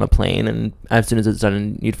watch this on a plane, and as soon as it's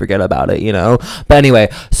done, you'd forget about it, you know. But anyway,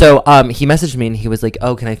 so he messaged me and he was like,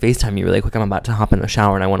 oh, can I FaceTime you really quick? I'm about to hop in the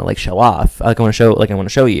shower and I want to like show off. I want to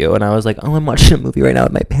show you. And I was like, oh, I'm watching a movie right now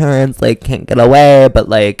with my parents. Like can't get away, but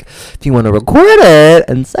like if you want to record it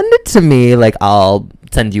and send it to me, like I'll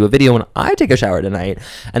send you a video when I take a shower tonight.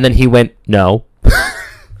 And then he went, no.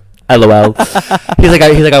 LOL. He's like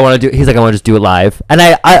I want to just do it live. And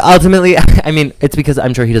I ultimately, I mean, it's because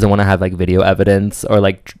I'm sure he doesn't want to have like video evidence or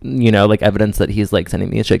like, you know, like evidence that he's like sending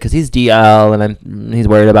me a shit, because he's DL and he's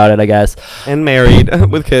worried about it, I guess. And married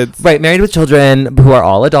with kids. Right, married with children who are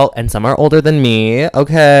all adult, and some are older than me.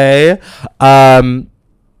 Okay.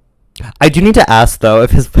 I do need to ask though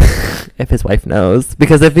if his wife knows,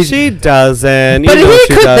 because if she doesn't, but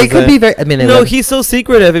they could be very. I mean, no, he's so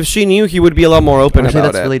secretive. If she knew, he would be a lot more open about it.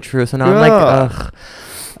 That's really true. So now I'm like, ugh.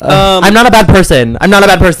 I'm not a bad person. Not a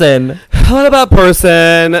bad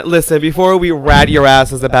person. Listen, before we rat your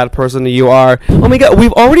ass as a bad person that you are. Oh my god,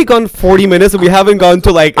 we've already gone 40 minutes and we haven't gone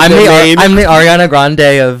to like. I'm the Ariana Grande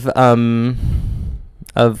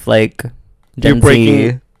of like Gen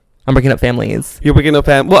Z. I'm breaking up families. You're breaking up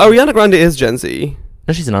Well, Ariana Grande is Gen Z.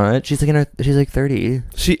 No, she's not. She's like 30.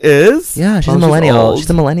 She is? Yeah, she's a millennial. She's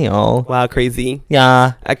a millennial. Wow, crazy.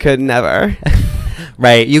 Yeah. I could never.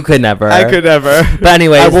 Right, you could never. I could never. But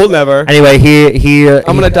anyway, I will never. Anyway,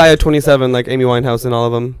 I'm gonna die at 27 like Amy Winehouse and all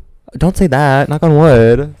of them. Don't say that. Knock on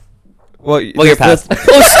wood. Well, you're past.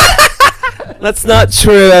 That's not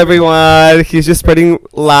true, everyone. He's just spreading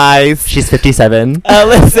lies. She's 57.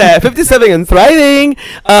 Listen, 57 and thriving.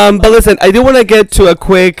 But listen, I do want to get to a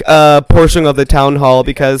quick portion of the town hall,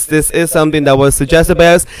 because this is something that was suggested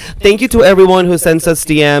by us. Thank you to everyone who sends us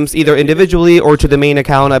DMs, either individually or to the main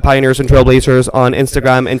account at Pioneers and Trailblazers on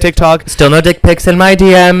Instagram and TikTok. Still no dick pics in my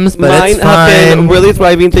DMs, but mine it's fine. have been really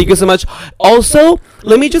thriving. Thank you so much. Also,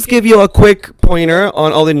 let me just give you a quick pointer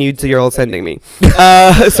on all the nudes that you're all sending me.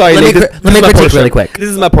 Sorry, let me critique really quick. This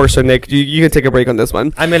is my portion, Nick. You can take a break on this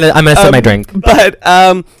one. I'm gonna sip my drink. But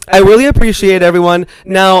I really appreciate everyone.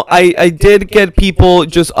 Now, I did get people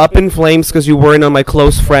just up in flames because you weren't on my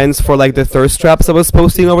close friends for like the thirst traps I was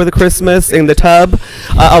posting over the Christmas in the tub.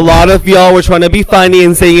 A lot of y'all were trying to be funny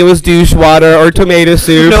and saying it was douche water or tomato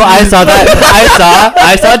soup. No, I saw that.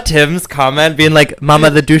 I saw Tim's comment being like, "Mama,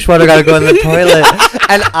 the douche water gotta go in the toilet,"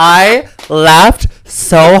 and I laughed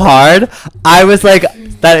so hard. I was like,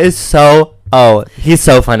 "That is so." Oh, he's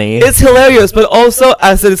so funny. It's hilarious, but also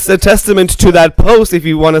as it's a testament to that post, if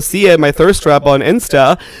you want to see it, my thirst trap on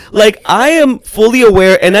Insta, like, I am fully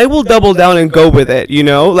aware and I will double down and go with it, you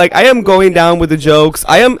know? Like, I am going down with the jokes.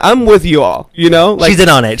 I'm with you all, you know? Like, she's in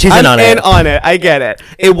on it. I'm in on it. I get it.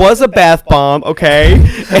 It was a bath bomb, okay?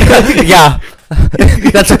 Yeah.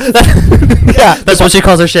 That's what she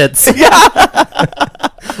calls her shits. Yeah.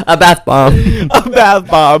 A bath bomb. A bath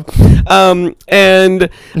bomb.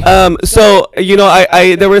 So, you know,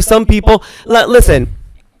 I there were some people, listen,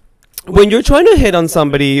 when you're trying to hit on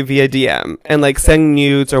somebody via DM and like send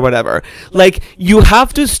nudes or whatever, like, you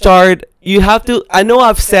have to, I know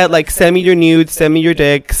I've said like, send me your nudes, send me your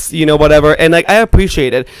dicks, you know, whatever, and like, I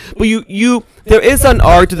appreciate it, but there is an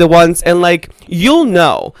art to the ones, and like, you'll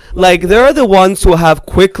know, like, there are the ones who have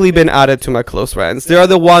quickly been added to my close friends. There are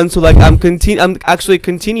the ones who like, I'm actually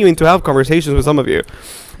continuing to have conversations with some of you.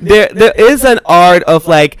 There is an art of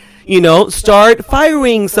like, you know, start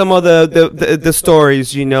firing some of the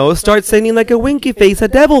stories, you know, start sending like a winky face, a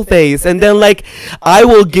devil face, and then like, I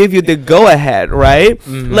will give you the go ahead, right?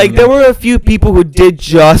 Mm-hmm. Like, there were a few people who did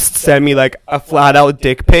just send me like a flat out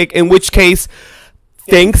dick pic, in which case,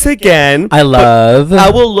 thanks again. I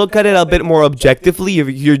will look at it a bit more objectively if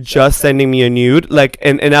you're just sending me a nude, like,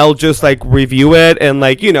 and I'll just like review it, and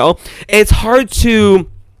like, you know, it's hard to,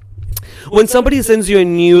 when somebody sends you a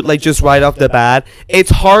nude, like, just right off the bat,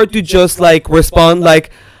 it's hard to just like respond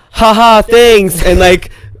like, haha, thanks, and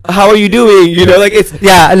like, how are you doing? You know, like, it's,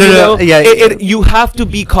 you have to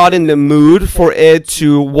be caught in the mood for it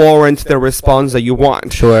to warrant the response that you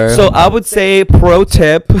want. Sure. So I would say, pro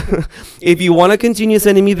tip, if you want to continue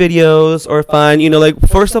sending me videos or fun, you know, like,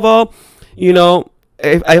 first of all, you know,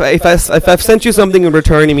 if I've sent you something in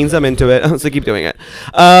return, it means I'm into it. So keep doing it.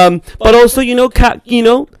 But also, you know,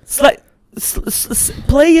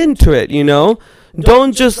 play into it, you know?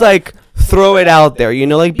 Don't just like throw it out there, you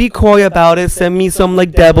know, like be coy about it. Send me some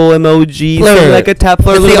like devil emojis, Flirt. like a tap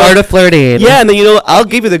flirt. It's the art of flirting. Yeah, and then, you know, I'll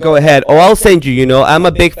give you the go ahead, or I'll send you. You know, I'm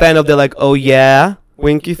a big fan of the like, oh yeah,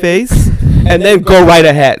 winky face, and then go right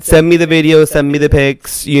ahead. Send me the video, send me the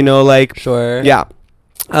pics. You know, like Sure. yeah.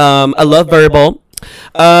 I love verbal.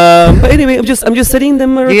 But anyway, I'm just setting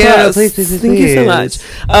them a request. Yeah, please. Thank you so much.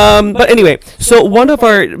 But anyway, so one of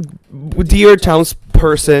our dear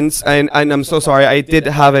townspersons, and I'm so sorry, I did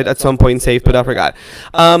have it at some point saved, but I forgot.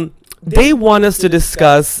 They want us to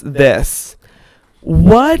discuss this.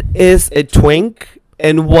 What is a twink,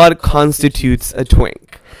 and what constitutes a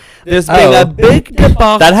twink? There's been a big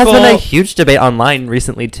debacle. That has been a huge debate online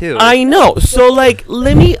recently too. I know. So like,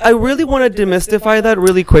 I really want to demystify that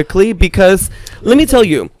really quickly, because let me tell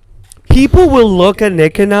you, people will look at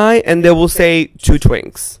Nick and I and they will say two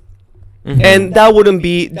twinks. Mm-hmm. And that wouldn't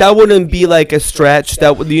be like a stretch.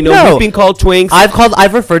 That you know, we've been called twinks.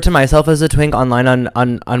 I've referred to myself as a twink online on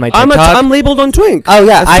my TikTok. I'm labeled on twink. Oh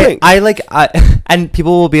yeah, and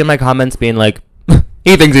people will be in my comments being like,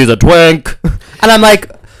 he thinks he's a twink, and I'm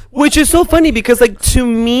like, which is so funny because like to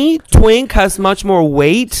me, twink has much more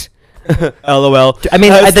weight. LOL. I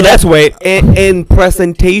mean, that's weight in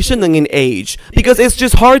presentation than in age, because it's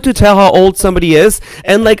just hard to tell how old somebody is.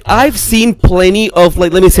 And like I've seen plenty of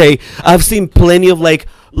like, let me say, I've seen plenty of like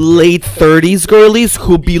late 30s girlies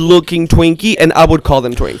who be looking twinky, and I would call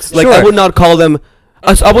them twinks. Like, sure. I would not call them.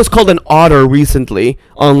 I was called an otter recently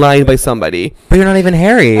online by somebody. But you're not even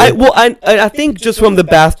hairy. I think just from the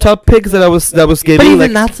bathtub pics that was giving. But even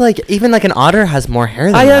like, that's like, even like an otter has more hair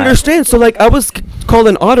than I that. understand. So like I was called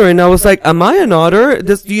an otter, and I was like, am I an otter?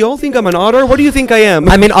 Do you all think I'm an otter? What do you think I am?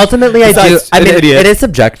 I mean, ultimately I do. I mean, idiot. it is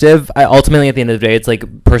subjective. Ultimately, at the end of the day, it's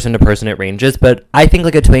like person to person, it ranges. But I think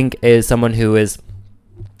like a twink is someone who is,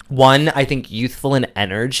 one, I think youthful in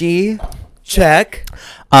energy. Check.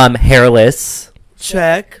 Hairless.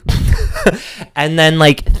 Check. And then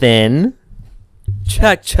like thin.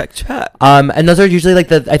 Check. And those are usually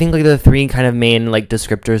like I think like the three kind of main like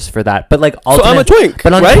descriptors for that. But like so I'm a twink.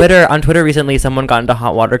 But on right? Twitter recently, someone got into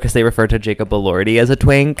hot water because they referred to Jacob Elordi as a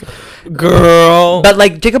twink. Girl. But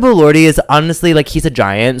like Jacob Elordi is honestly like, he's a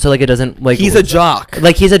giant, so like it doesn't like, he's a jock.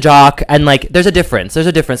 Like he's a jock, and like there's a difference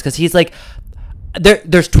because he's like,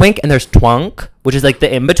 there's twink and there's twunk, which is like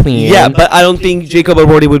the in between. Yeah, but I don't think Jacob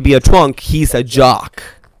Elordi would be a twunk. He's a jock.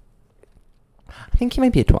 I think he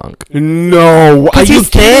might be a twunk. No, are you he's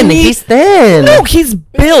thin. Me? He's thin. No, he's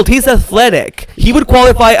built. He's athletic. He would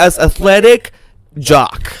qualify as athletic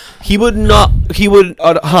jock. He would not. He would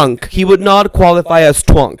hunk. He would not qualify as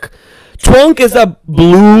twunk. Twunk is a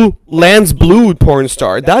Lance Blue porn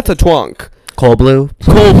star. That's a twunk. Cold blue.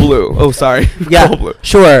 Oh, sorry. Yeah. Cold blue.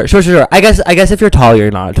 Sure. I guess if you're tall,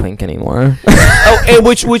 you're not a twink anymore. Oh, and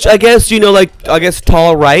which I guess, you know, like, I guess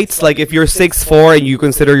tall rights. Like, if you're 6'4" and you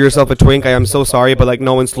consider yourself a twink, I am so sorry, but like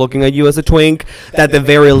no one's looking at you as a twink. At the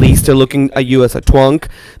very least, they're looking at you as a twunk.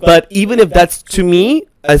 But even if that's, to me,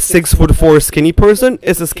 a 6'4" skinny person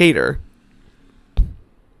is a skater.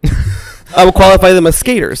 I would qualify them as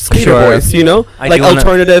skaters, skater boys. You know, like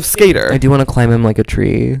alternative skater. I do want to climb him like a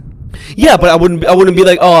tree. Yeah, but I wouldn't be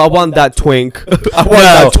like, oh, I want that twink. I want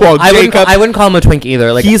that twink. I wouldn't call him a twink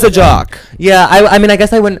either. Like, he's a jock. Yeah, I mean, I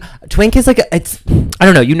guess I wouldn't. Twink is like, it's, I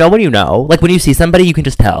don't know. You know when you know. Like when you see somebody, you can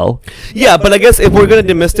just tell. Yeah, but I guess if we're gonna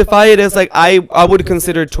demystify it, it's like I would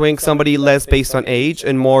consider twink somebody less based on age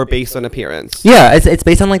and more based on appearance. Yeah, it's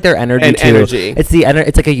based on like their energy and too. Energy.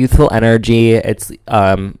 It's like a youthful energy. It's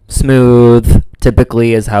smooth.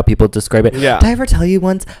 Typically is how people describe it. Yeah. Did I ever tell you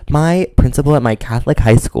once, my principal at my Catholic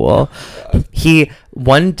high school, he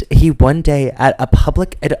one day at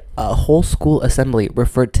a whole school assembly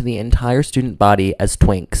referred to the entire student body as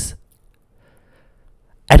twinks.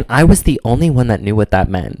 And I was the only one that knew what that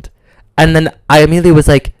meant. And then I immediately was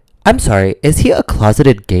like, I'm sorry, is he a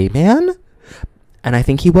closeted gay man? And I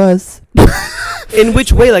think he was. In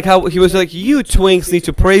which way? Like how he was like, you twinks need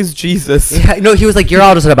to praise Jesus. Yeah, no, he was like, you're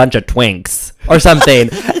all just a bunch of twinks or something.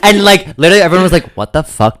 And like literally everyone was like, what the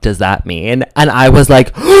fuck does that mean? And I was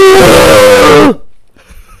like,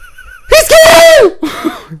 he's gay!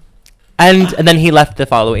 And then he left the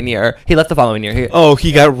following year. He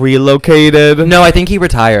got relocated. No, I think he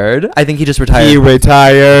retired. I think he just retired. He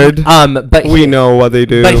retired. But we know what they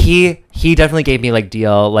do. But he definitely gave me like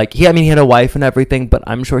deal. Like he had a wife and everything, but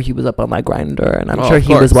I'm sure he was up on my grinder, and I'm sure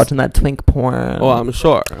he was watching that twink porn. Oh, I'm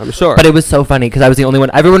sure. But it was so funny because I was the only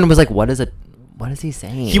one. Everyone was like, what is he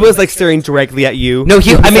saying? He was like staring directly at you. No,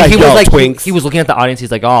 he was like twinks. he was looking at the audience.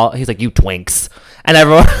 He's like, you twinks. And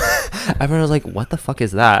everyone Everyone was like, "What the fuck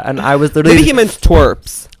is that?" And I was literally. Maybe he meant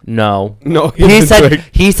twerps. No. Twink.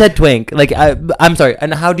 He said twink. Like I'm sorry.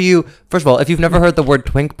 And how do you? First of all, if you've never heard the word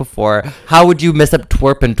twink before, how would you mix up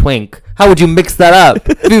twerp and twink? How would you mix that up?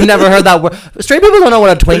 If you've never heard that word, straight people don't know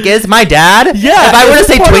what a twink is. My dad. Yeah. If I were to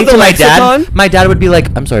say twink to lexicon? my dad would be like,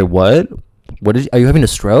 "I'm sorry, what? Are you having a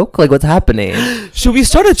stroke? Like, what's happening?" Should we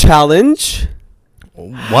start a challenge?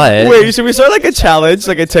 What? Wait, should we start like a challenge,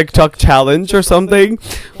 like a TikTok challenge or something,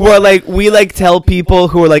 where like we like tell people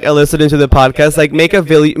who are like listening to the podcast, like make a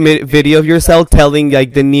video of yourself telling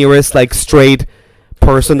like the nearest like straight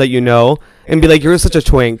person that you know, and be like, "You're such a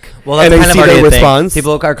twink." Well, that's and kind then of see already their a thing. response.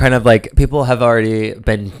 People are kind of like, people have already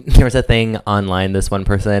been. There was a thing online. This one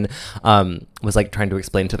person was like trying to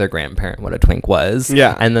explain to their grandparent what a twink was.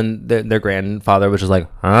 Yeah, and then their grandfather was just like,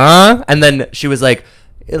 "Huh?" And then she was like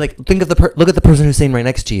think of look at the person who's sitting right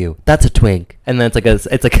next to you. That's a twink. And then it's like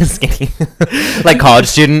a skinny like college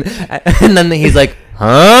student. And then he's like,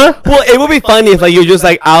 huh? Well, it would be funny if like you're just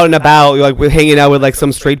like out and about, you're like hanging out with like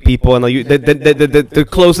some straight people, and like the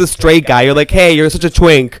closest straight guy, you're like, "Hey, you're such a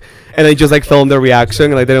twink," and they just like film their reaction,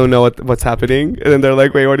 and like they don't know what's happening, and then they're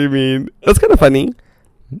like, "Wait, what do you mean?" That's kind of funny.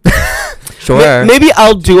 Sure. Maybe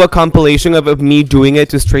I'll do a compilation of me doing it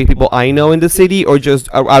to straight people I know in the city, or just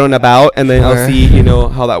out and about, and then I'll see,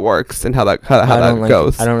 how that works and how that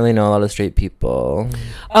goes. I don't really know a lot of straight people.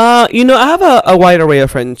 I have a wide array of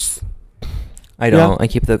friends. I don't. Yeah. I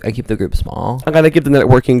keep the group small. I gotta keep the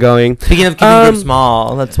networking going. Speaking of keeping the group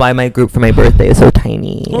small, that's why my group for my birthday is so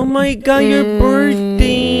tiny. Oh my god, your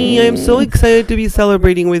birthday! I'm so excited to be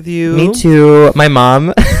celebrating with you. Me too. My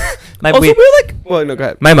mom. Go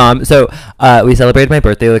ahead. My mom. So, we celebrated my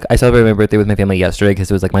birthday. Like, I celebrated my birthday with my family yesterday because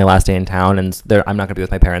it was like my last day in town, and I'm not gonna be with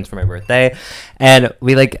my parents for my birthday. And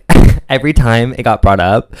we like every time it got brought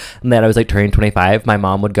up that I was like turning 25, my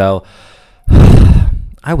mom would go,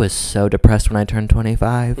 "I was so depressed when I turned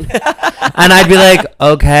 25." And I'd be like,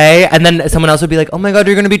 "Okay." And then someone else would be like, "Oh my god,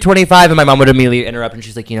 you're going to be 25." And my mom would immediately interrupt, and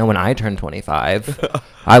she's like, "When I turned 25,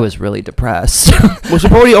 I was really depressed." Well, she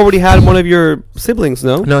probably already had one of your siblings,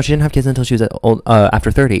 no? No, she didn't have kids until she was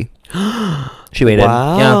after 30. She waited.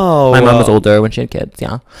 Wow. Yeah. My mom was older when she had kids,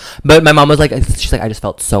 yeah. But my mom was like, she's like, "I just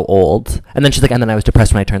felt so old." And then she's like, "And then I was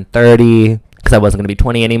depressed when I turned 30. Because I wasn't going to be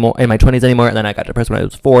 20 anymore, in my 20s anymore. And then I got depressed when I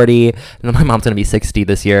was 40. And then my mom's going to be 60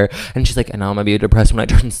 this year. And she's like, "And now I'm going to be depressed when I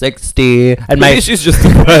turn 60. And she's just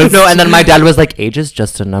depressed. No, and then my dad was like, "Age is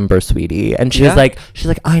just a number, sweetie." And she's like,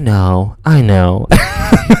 "I know."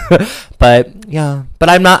 But yeah, but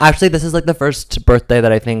I'm not actually, this is like the first birthday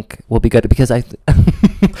that I think will be good because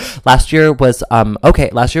last year was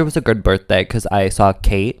a good birthday because I saw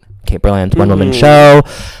Kate Berland's one woman show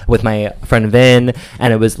with my friend Vin,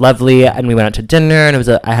 and it was lovely, and we went out to dinner, and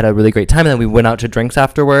I had a really great time, and then we went out to drinks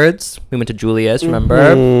afterwards. We went to Julia's,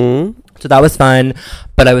 remember? So that was fun,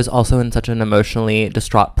 but I was also in such an emotionally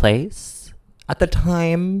distraught place at the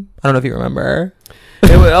time. I don't know if you remember.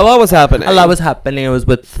 A lot was happening. It was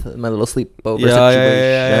with my little sleepover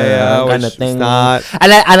situation kind of thing.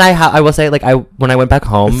 And I will say, like, when I went back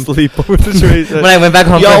home, sleepover situation. When I went back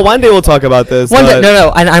home, one day we'll talk about this. One day,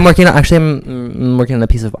 no. And I'm working on a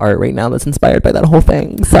piece of art right now that's inspired by that whole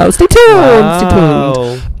thing. So stay tuned. Wow. Stay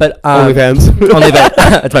tuned. But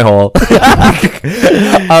OnlyFans. It's my whole.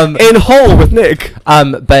 In whole with Nick.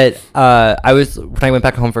 But when I went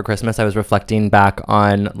back home for Christmas, I was reflecting back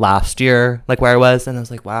on last year, like where I was. And I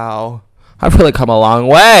was like, wow, I've really come a long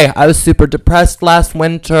way. I was super depressed last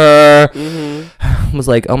winter. I was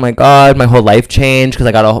like, oh my god, my whole life changed because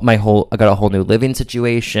I got a whole new living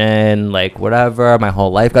situation. Like whatever, my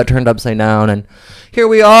whole life got turned upside down, and here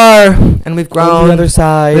we are, and we've grown. On the other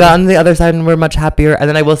side. We got on the other side, and we're much happier. And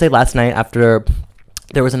then I will say, last night after.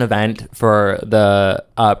 There was an event for the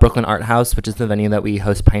Brooklyn Art House, which is the venue that we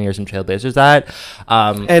host Pioneers and Trailblazers at.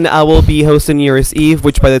 And I will be hosting New Year's Eve,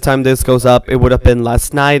 which by the time this goes up, it would have been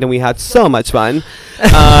last night, and we had so much fun.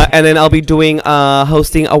 And then I'll be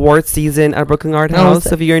hosting award season at Brooklyn Art House.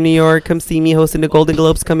 So if you're in New York, come see me hosting the Golden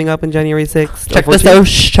Globes coming up in January 6th.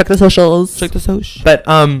 Check the socials. But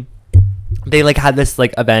they like had this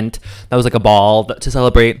like event that was like a ball to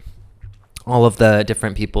celebrate all of the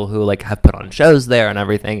different people who like have put on shows there and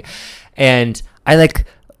everything, and I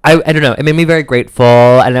don't know, it made me very grateful,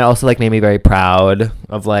 and it also like made me very proud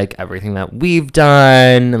of like everything that we've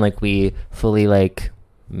done, and like we fully like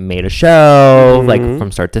made a show like from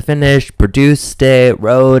start to finish, produced it,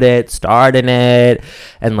 wrote it, starred in it,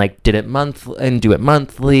 and like do it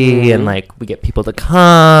monthly, and like we get people to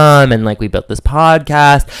come, and like we built this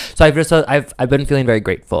podcast. So I've been feeling very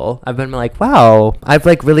grateful. I've been like, wow, I've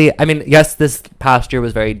like really, I mean, yes, this past year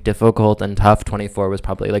was very difficult and tough. 24 was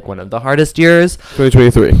probably like one of the hardest years.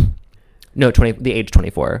 2023 No, the age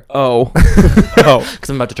 24. Oh. Because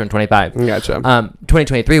I'm about to turn 25. Gotcha.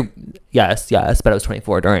 2023, yes, but I was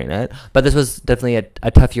 24 during it. But this was definitely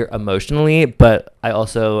a tough year emotionally. But I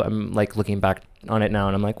also am like looking back on it now,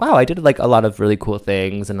 and I'm like, wow, I did like a lot of really cool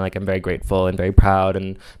things, and like I'm very grateful and very proud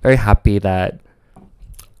and very happy that,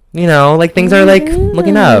 you know, like things are like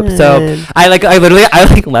looking up. So I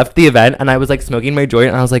literally left the event, and I was like smoking my joint,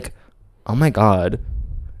 and I was like, oh my god,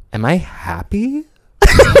 am I happy?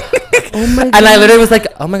 Oh my god. And I literally was like,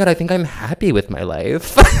 oh my god, I think I'm happy with my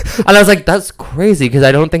life. And I was like, that's crazy, because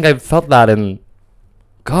I don't think I've felt that in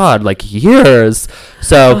god, like years.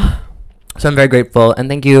 So I'm very grateful, and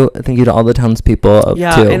thank you to all the townspeople too.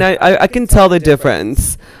 And I can tell the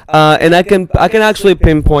difference, and I can actually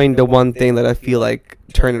pinpoint the one thing that I feel like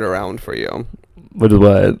turned it around for you.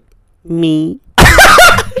 What? Me.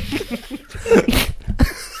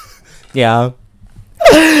 Yeah.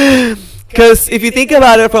 Because if you think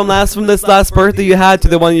about it, from this last birthday you had to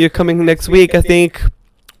the one you're coming next week, I think.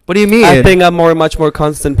 What do you mean? I think I'm much more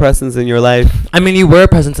constant presence in your life. I mean, you were a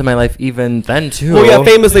presence in my life even then too. Well, yeah,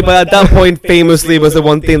 famously, but at that point, famously was the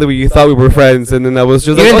one thing that you thought we were friends, and then I was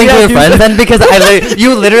just you like, didn't think we were friends then, because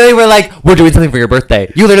you literally were like, we're doing something for your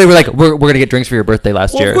birthday. You literally were like, we're gonna get drinks for your birthday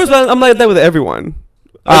last year. Of course, I'm like that with everyone.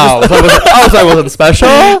 So I wasn't special?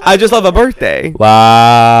 I just love a birthday.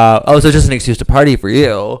 Wow. Oh, so it's just an excuse to party for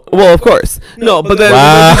you. Well, of course. No, but then...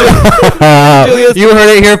 Wow. You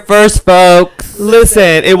heard it here first, folks.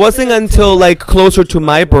 Listen, it wasn't until, like, closer to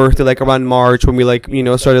my birthday, like, around March, when we, like, you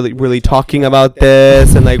know, started like, really talking about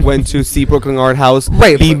this, and, like, went to see Brooklyn Art House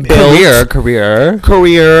being built.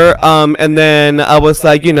 Career. And then I was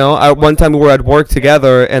like, you know, one time we were at work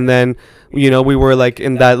together, and then... You know, we were like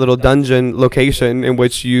in that little dungeon location in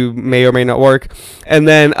which you may or may not work. And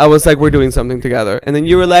then I was like, we're doing something together. And then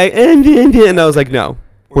you were like, and I was like, no,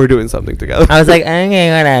 we're doing something together. I was like,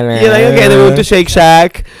 okay, whatever. You're like, okay. And then we went to Shake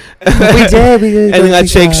Shack. we did. And then at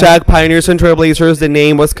Shake Shack, Pioneers and Trailblazers, the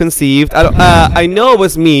name was conceived. I know it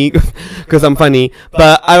was me because I'm funny,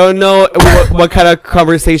 but I don't know what kind of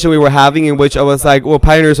conversation we were having in which I was like, well,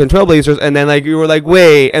 Pioneers and Trailblazers. And then like you were like,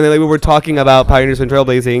 wait. And then like, we were talking about Pioneers and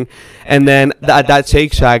Trailblazing. And then at that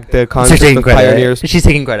Shake Shack, the concept of Pioneers. She's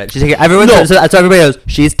taking credit. Everyone. No. So everybody knows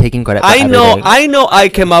she's taking credit. I know. I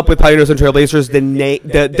came up with Pioneers and Trailblazers.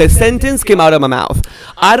 The sentence came out of my mouth.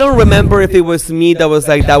 I don't remember if it was me that was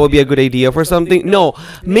like, that would be a good idea for something. No,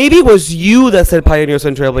 maybe it was you that said Pioneers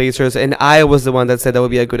and Trailblazers, and I was the one that said that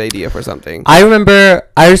would be a good idea for something. I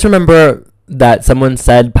just remember that someone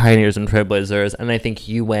said Pioneers and Trailblazers, and I think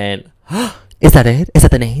you went, is that it? Is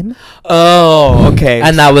that the name? Oh, okay.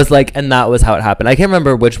 And that was how it happened. I can't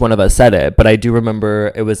remember which one of us said it, but I do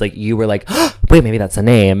remember it was like you were like, wait, maybe that's the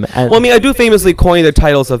name. And well, I mean, I do famously coin the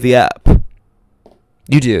titles of the app.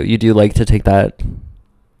 You do like to take that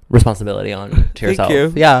responsibility on to yourself.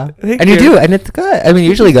 Thank you. Yeah. Thank and you do, and it's good. I mean,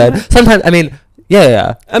 usually good. Sometimes, I mean,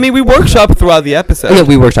 yeah. I mean, we workshop throughout the episode. Yeah,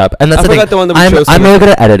 we workshop, and that's the thing. The one that we chose. I'm really good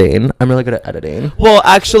at editing. Well,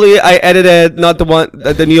 actually, I edited not the one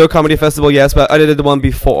at the New York Comedy Festival, yes, but I edited the one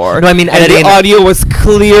before. No, I mean editing. And the audio was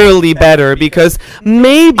clearly better because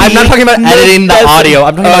maybe I'm not talking about editing the audio.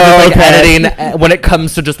 I'm talking about just, like editing when it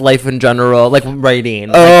comes to just life in general, like writing.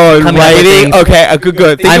 Oh, like, writing. Okay,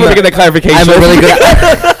 good. Thank you for making that clarification. I'm really good.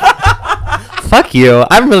 Fuck you.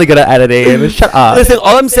 I'm really good at editing. Shut up. Listen,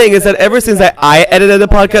 all I'm saying is that ever since I edited the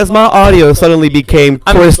podcast, my audio suddenly became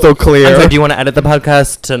crystal clear. I'm sorry, do you want to edit the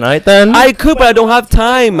podcast tonight then? I could, but I don't have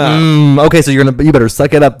time. Okay, so you better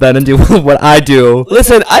suck it up then and do what I do.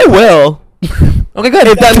 Listen, I will. Okay, good.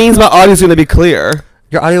 If that means my audio is going to be clear.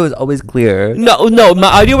 Your audio is always clear. No, my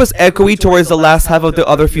audio was echoey towards the last half of the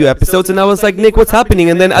other few episodes, and I was like, Nick, what's happening?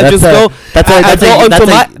 And then that's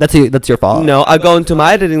your fault. No, I go into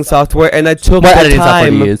my editing software, and I took what the editing time. Software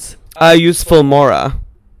do you use? I use Filmora.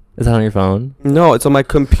 Is that on your phone? No, it's on my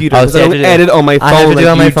computer. Oh, I don't edit on my phone. I have to do it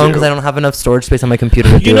on my phone because I don't have enough storage space on my computer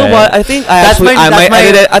to do it. You know what? I think I might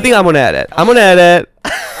edit it. I think I'm gonna edit. I'm gonna edit.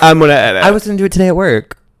 I was gonna do it today at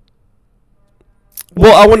work.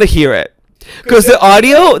 Well, I want to hear it. Because the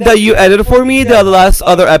audio that you edited for me, the last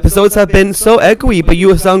other episodes have been so echoey, but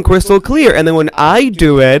you sound crystal clear. And then when I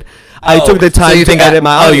do it, I took the time to edit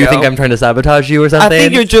my audio. Oh, you think I'm trying to sabotage you or something? I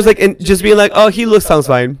think you're just like, just being like, oh, sounds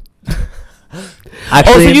fine.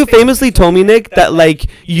 Actually, also, you famously told me, Nick, that like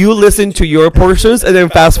you listen to your portions and then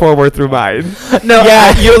fast forward through mine. No,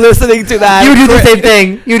 yeah, you're listening to that. You do the same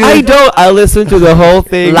thing. I don't. I listen to the whole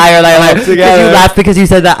thing. Liar. Together. You laugh because you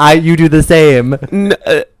said that you do the same.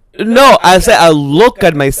 No, I said I look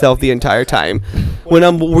at myself the entire time. when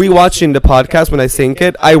I'm rewatching the podcast, when I sync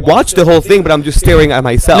it, I watch the whole thing, but I'm just staring at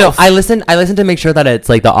myself. No, I listen to make sure that it's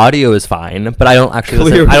like the audio is fine, but I don't actually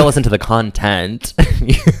listen. I don't listen to the content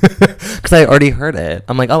because I already heard it.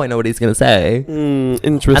 I'm like, oh, I know what he's gonna say.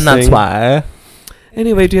 Interesting. And that's why.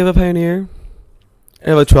 Anyway, do you have a pioneer?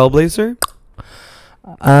 You have a trailblazer?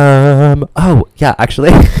 Oh yeah, actually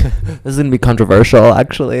this is gonna be controversial,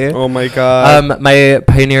 actually. Oh my god. My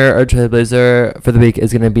pioneer or trailblazer for the week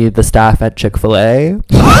is gonna be the staff at Chick-fil-A.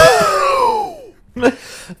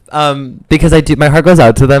 Because my heart goes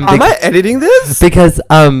out to them. Am I editing this? Because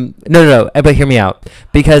no, but hear me out.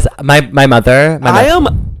 Because my mother, I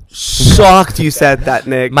am shocked you said that,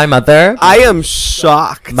 Nick. my mother, I am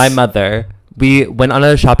shocked. my mother. We went on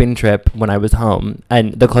a shopping trip when I was home,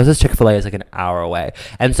 and the closest Chick-fil-A is like an hour away.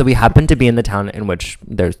 And so we happened to be in the town in which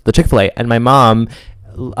there's the Chick-fil-A, and my mom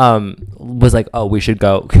was like, oh, we should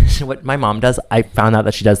go. What my mom does, I found out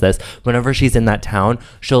that she does this whenever she's in that town.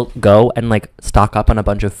 She'll go and like stock up on a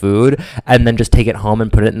bunch of food and then just take it home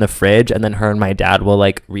and put it in the fridge, and then her and my dad will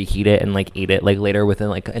like reheat it and like eat it like later within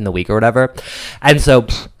like in the week or whatever. And so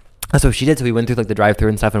that's what she did. So we went through like the drive-thru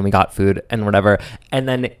and stuff, and we got food and whatever. And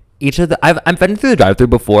then I've been through the drive-thru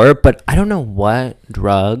before, but I don't know what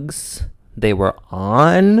drugs they were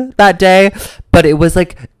on that day, but it was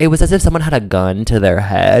as if someone had a gun to their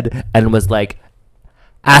head and was like,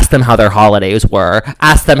 ask them how their holidays were,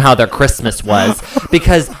 ask them how their Christmas was,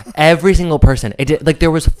 because every single person,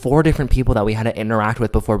 there was 4 different people that we had to interact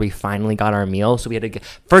with before we finally got our meal. So we had to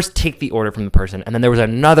first take the order from the person, and then there was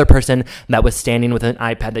another person that was standing with an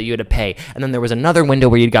iPad that you had to pay, and then there was another window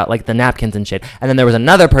where you got like the napkins and shit, and then there was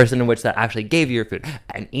another person in which that actually gave you your food,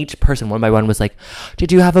 and each person one by one was like,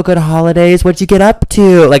 did you have a good holidays, what'd you get up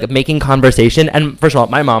to, like making conversation. And first of all,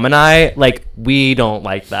 my mom and I, like, we don't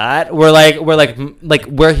like that.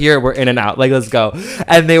 We're here, we're in and out, like, let's go.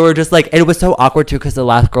 And they were just like, it was so awkward too, because the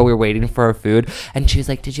last girl, we were waiting for our food, and she was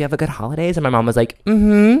like, did you have a good holidays? And my mom was like,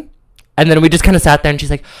 mm-hmm. And then we just kind of sat there, and she's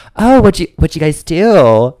like, oh, what'd you guys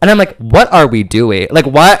do? And I'm like, what are we doing? Like,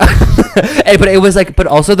 what? But it was like, but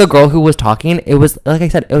also the girl who was talking, it was, like I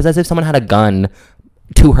said, it was as if someone had a gun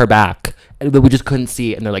to her back, and we just couldn't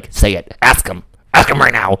see it. And they're like, say it, ask him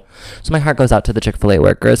right now. So my heart goes out to the Chick-fil-A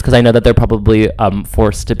workers, because I know that they're probably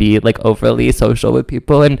forced to be like overly social with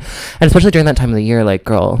people, and especially during that time of the year, like,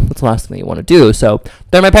 girl, what's the last thing you want to do? So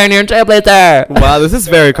they're my pioneer and trailblazer. Wow, this is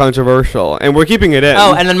very controversial, and we're keeping it in.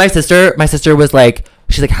 Oh, and then my sister was like,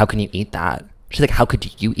 she's like, how can you eat that? She's like, how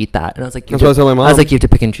could you eat that? And I was like, that's what I told my mom. I was like, you have to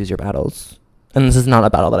pick and choose your battles, and this is not a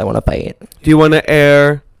battle that I want to fight. Do you want to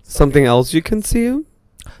air something else you consume?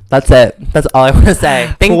 That's it. That's all I want to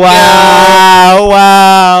say. Thank you. Wow.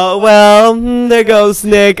 Well, there goes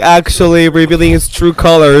Nick actually revealing his true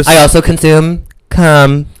colors. I also consume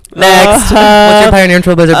cum. Next. What's your pioneer and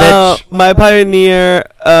trailblazer, bitch? My pioneer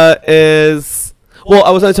is... Well, I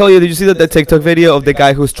was going to tell you, did you see that TikTok video of the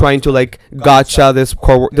guy who's trying to, like, gotcha this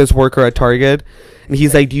worker at Target? And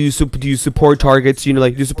he's like, do you support Targets? You know,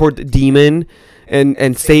 like, do you support the demon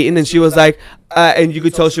and Satan? And she was like... and you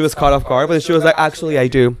could tell she was caught off guard, but she was like, actually, I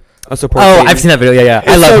do. I support Satan. I've seen that video, yeah.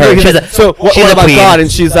 I love her. So what about God? And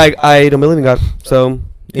she's like, I don't believe in God. So,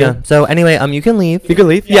 yeah. So, anyway, you can leave. You can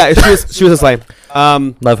leave? Yeah, she was a slave.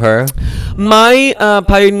 Love her. My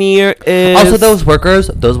pioneer is... Also, those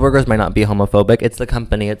workers might not be homophobic. It's the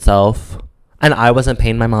company itself. And I wasn't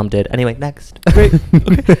paying, my mom did. Anyway, next. Great.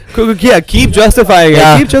 Okay. Cool. Yeah, keep justifying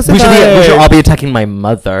it. Keep justifying we should all be attacking my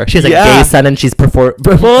mother. She has a gay son, and she's supporting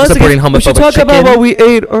homophobic We should talk chicken. about what we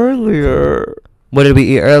ate earlier. What did we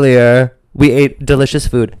eat earlier? We ate delicious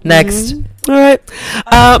food. Next. All right.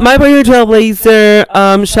 My pioneer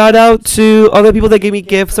trailblazer. Shout out to all the people that gave me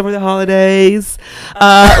gifts over the holidays.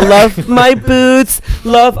 Love my boots.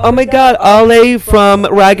 Love, oh my God, Ale from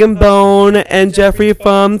Rag and Bone and Jeffrey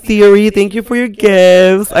from Theory. Thank you for your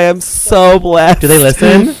gifts. I am so blessed. Do they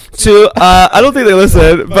listen? I don't think they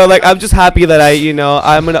listen, but like, I'm just happy that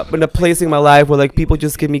I'm in a place in my life where like people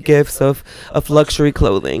just give me gifts of luxury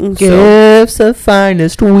clothing. Gifts of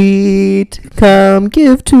finest wheat, come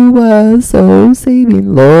give to us, oh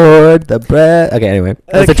saving Lord, the bread. Okay, anyway,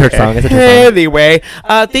 it's a church song. Anyway,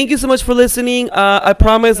 thank you so much for listening. I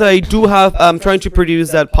promise I do have. I'm trying to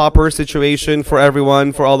produce that popper situation for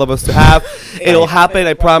everyone, for all of us to have. It'll happen,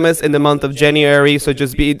 I promise, in the month of January. So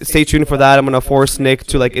just stay tuned for that. I'm gonna force Nick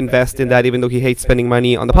to like invest in that, even though he hates spending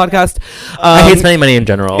money on the podcast. I hate spending money in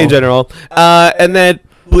general. And then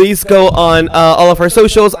please go on all of our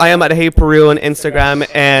socials. I am at Hey Peru on Instagram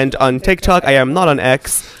and on TikTok. I am not on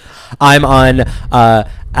X. I'm on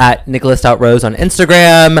at Nicholas Rose on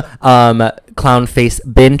Instagram.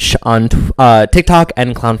 clownfacebinch on TikTok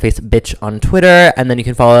and clownfacebitch on Twitter, and then you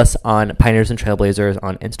can follow us on Pioneers and Trailblazers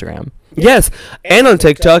on Instagram. Yes, and on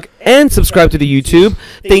TikTok, and subscribe to the YouTube.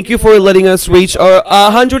 Thank you for letting us reach our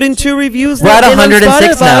 102 reviews. We're at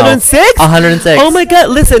 106 now. 106? 106. Oh my God,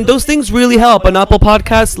 listen, those things really help. On Apple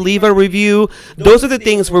Podcasts, leave a review. Those are the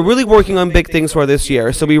things. We're really working on big things for this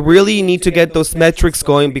year. So we really need to get those metrics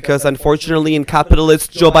going because unfortunately in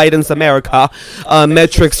capitalist Joe Biden's America,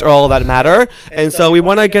 metrics are all that matter. And so we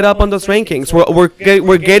want to get up on those rankings.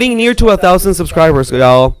 We're getting near to 1,000 subscribers,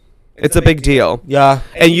 y'all. It's a big deal. Yeah.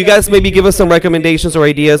 And you guys maybe give us some recommendations or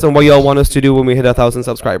ideas on what y'all want us to do when we hit 1,000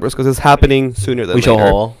 subscribers, because it's happening sooner than later.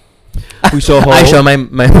 We show whole. I show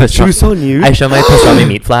my Should we show nude? I show my pastrami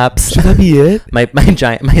meat flaps. Should that be it?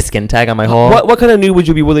 My skin tag on my hole. What kind of nude would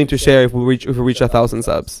you be willing to share if we reach 1,000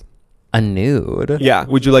 subs? A nude. Yeah.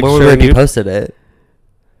 Would you like Where to share a would we nude? posted it?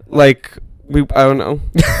 Like I don't know.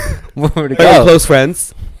 Where would it Like our go? close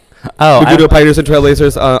friends. Oh, We do a Pioneers and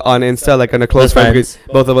Trailblazers on Insta, like on a close Close friend. friends.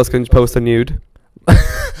 Both of us can post a nude.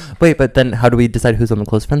 wait, but then how do we decide who's on the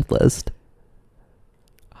close friends list?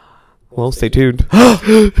 Well, stay tuned.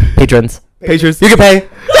 Patrons. Patrons. You can pay.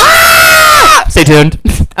 Stay tuned.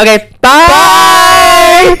 Okay.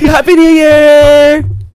 Bye. Happy New Year.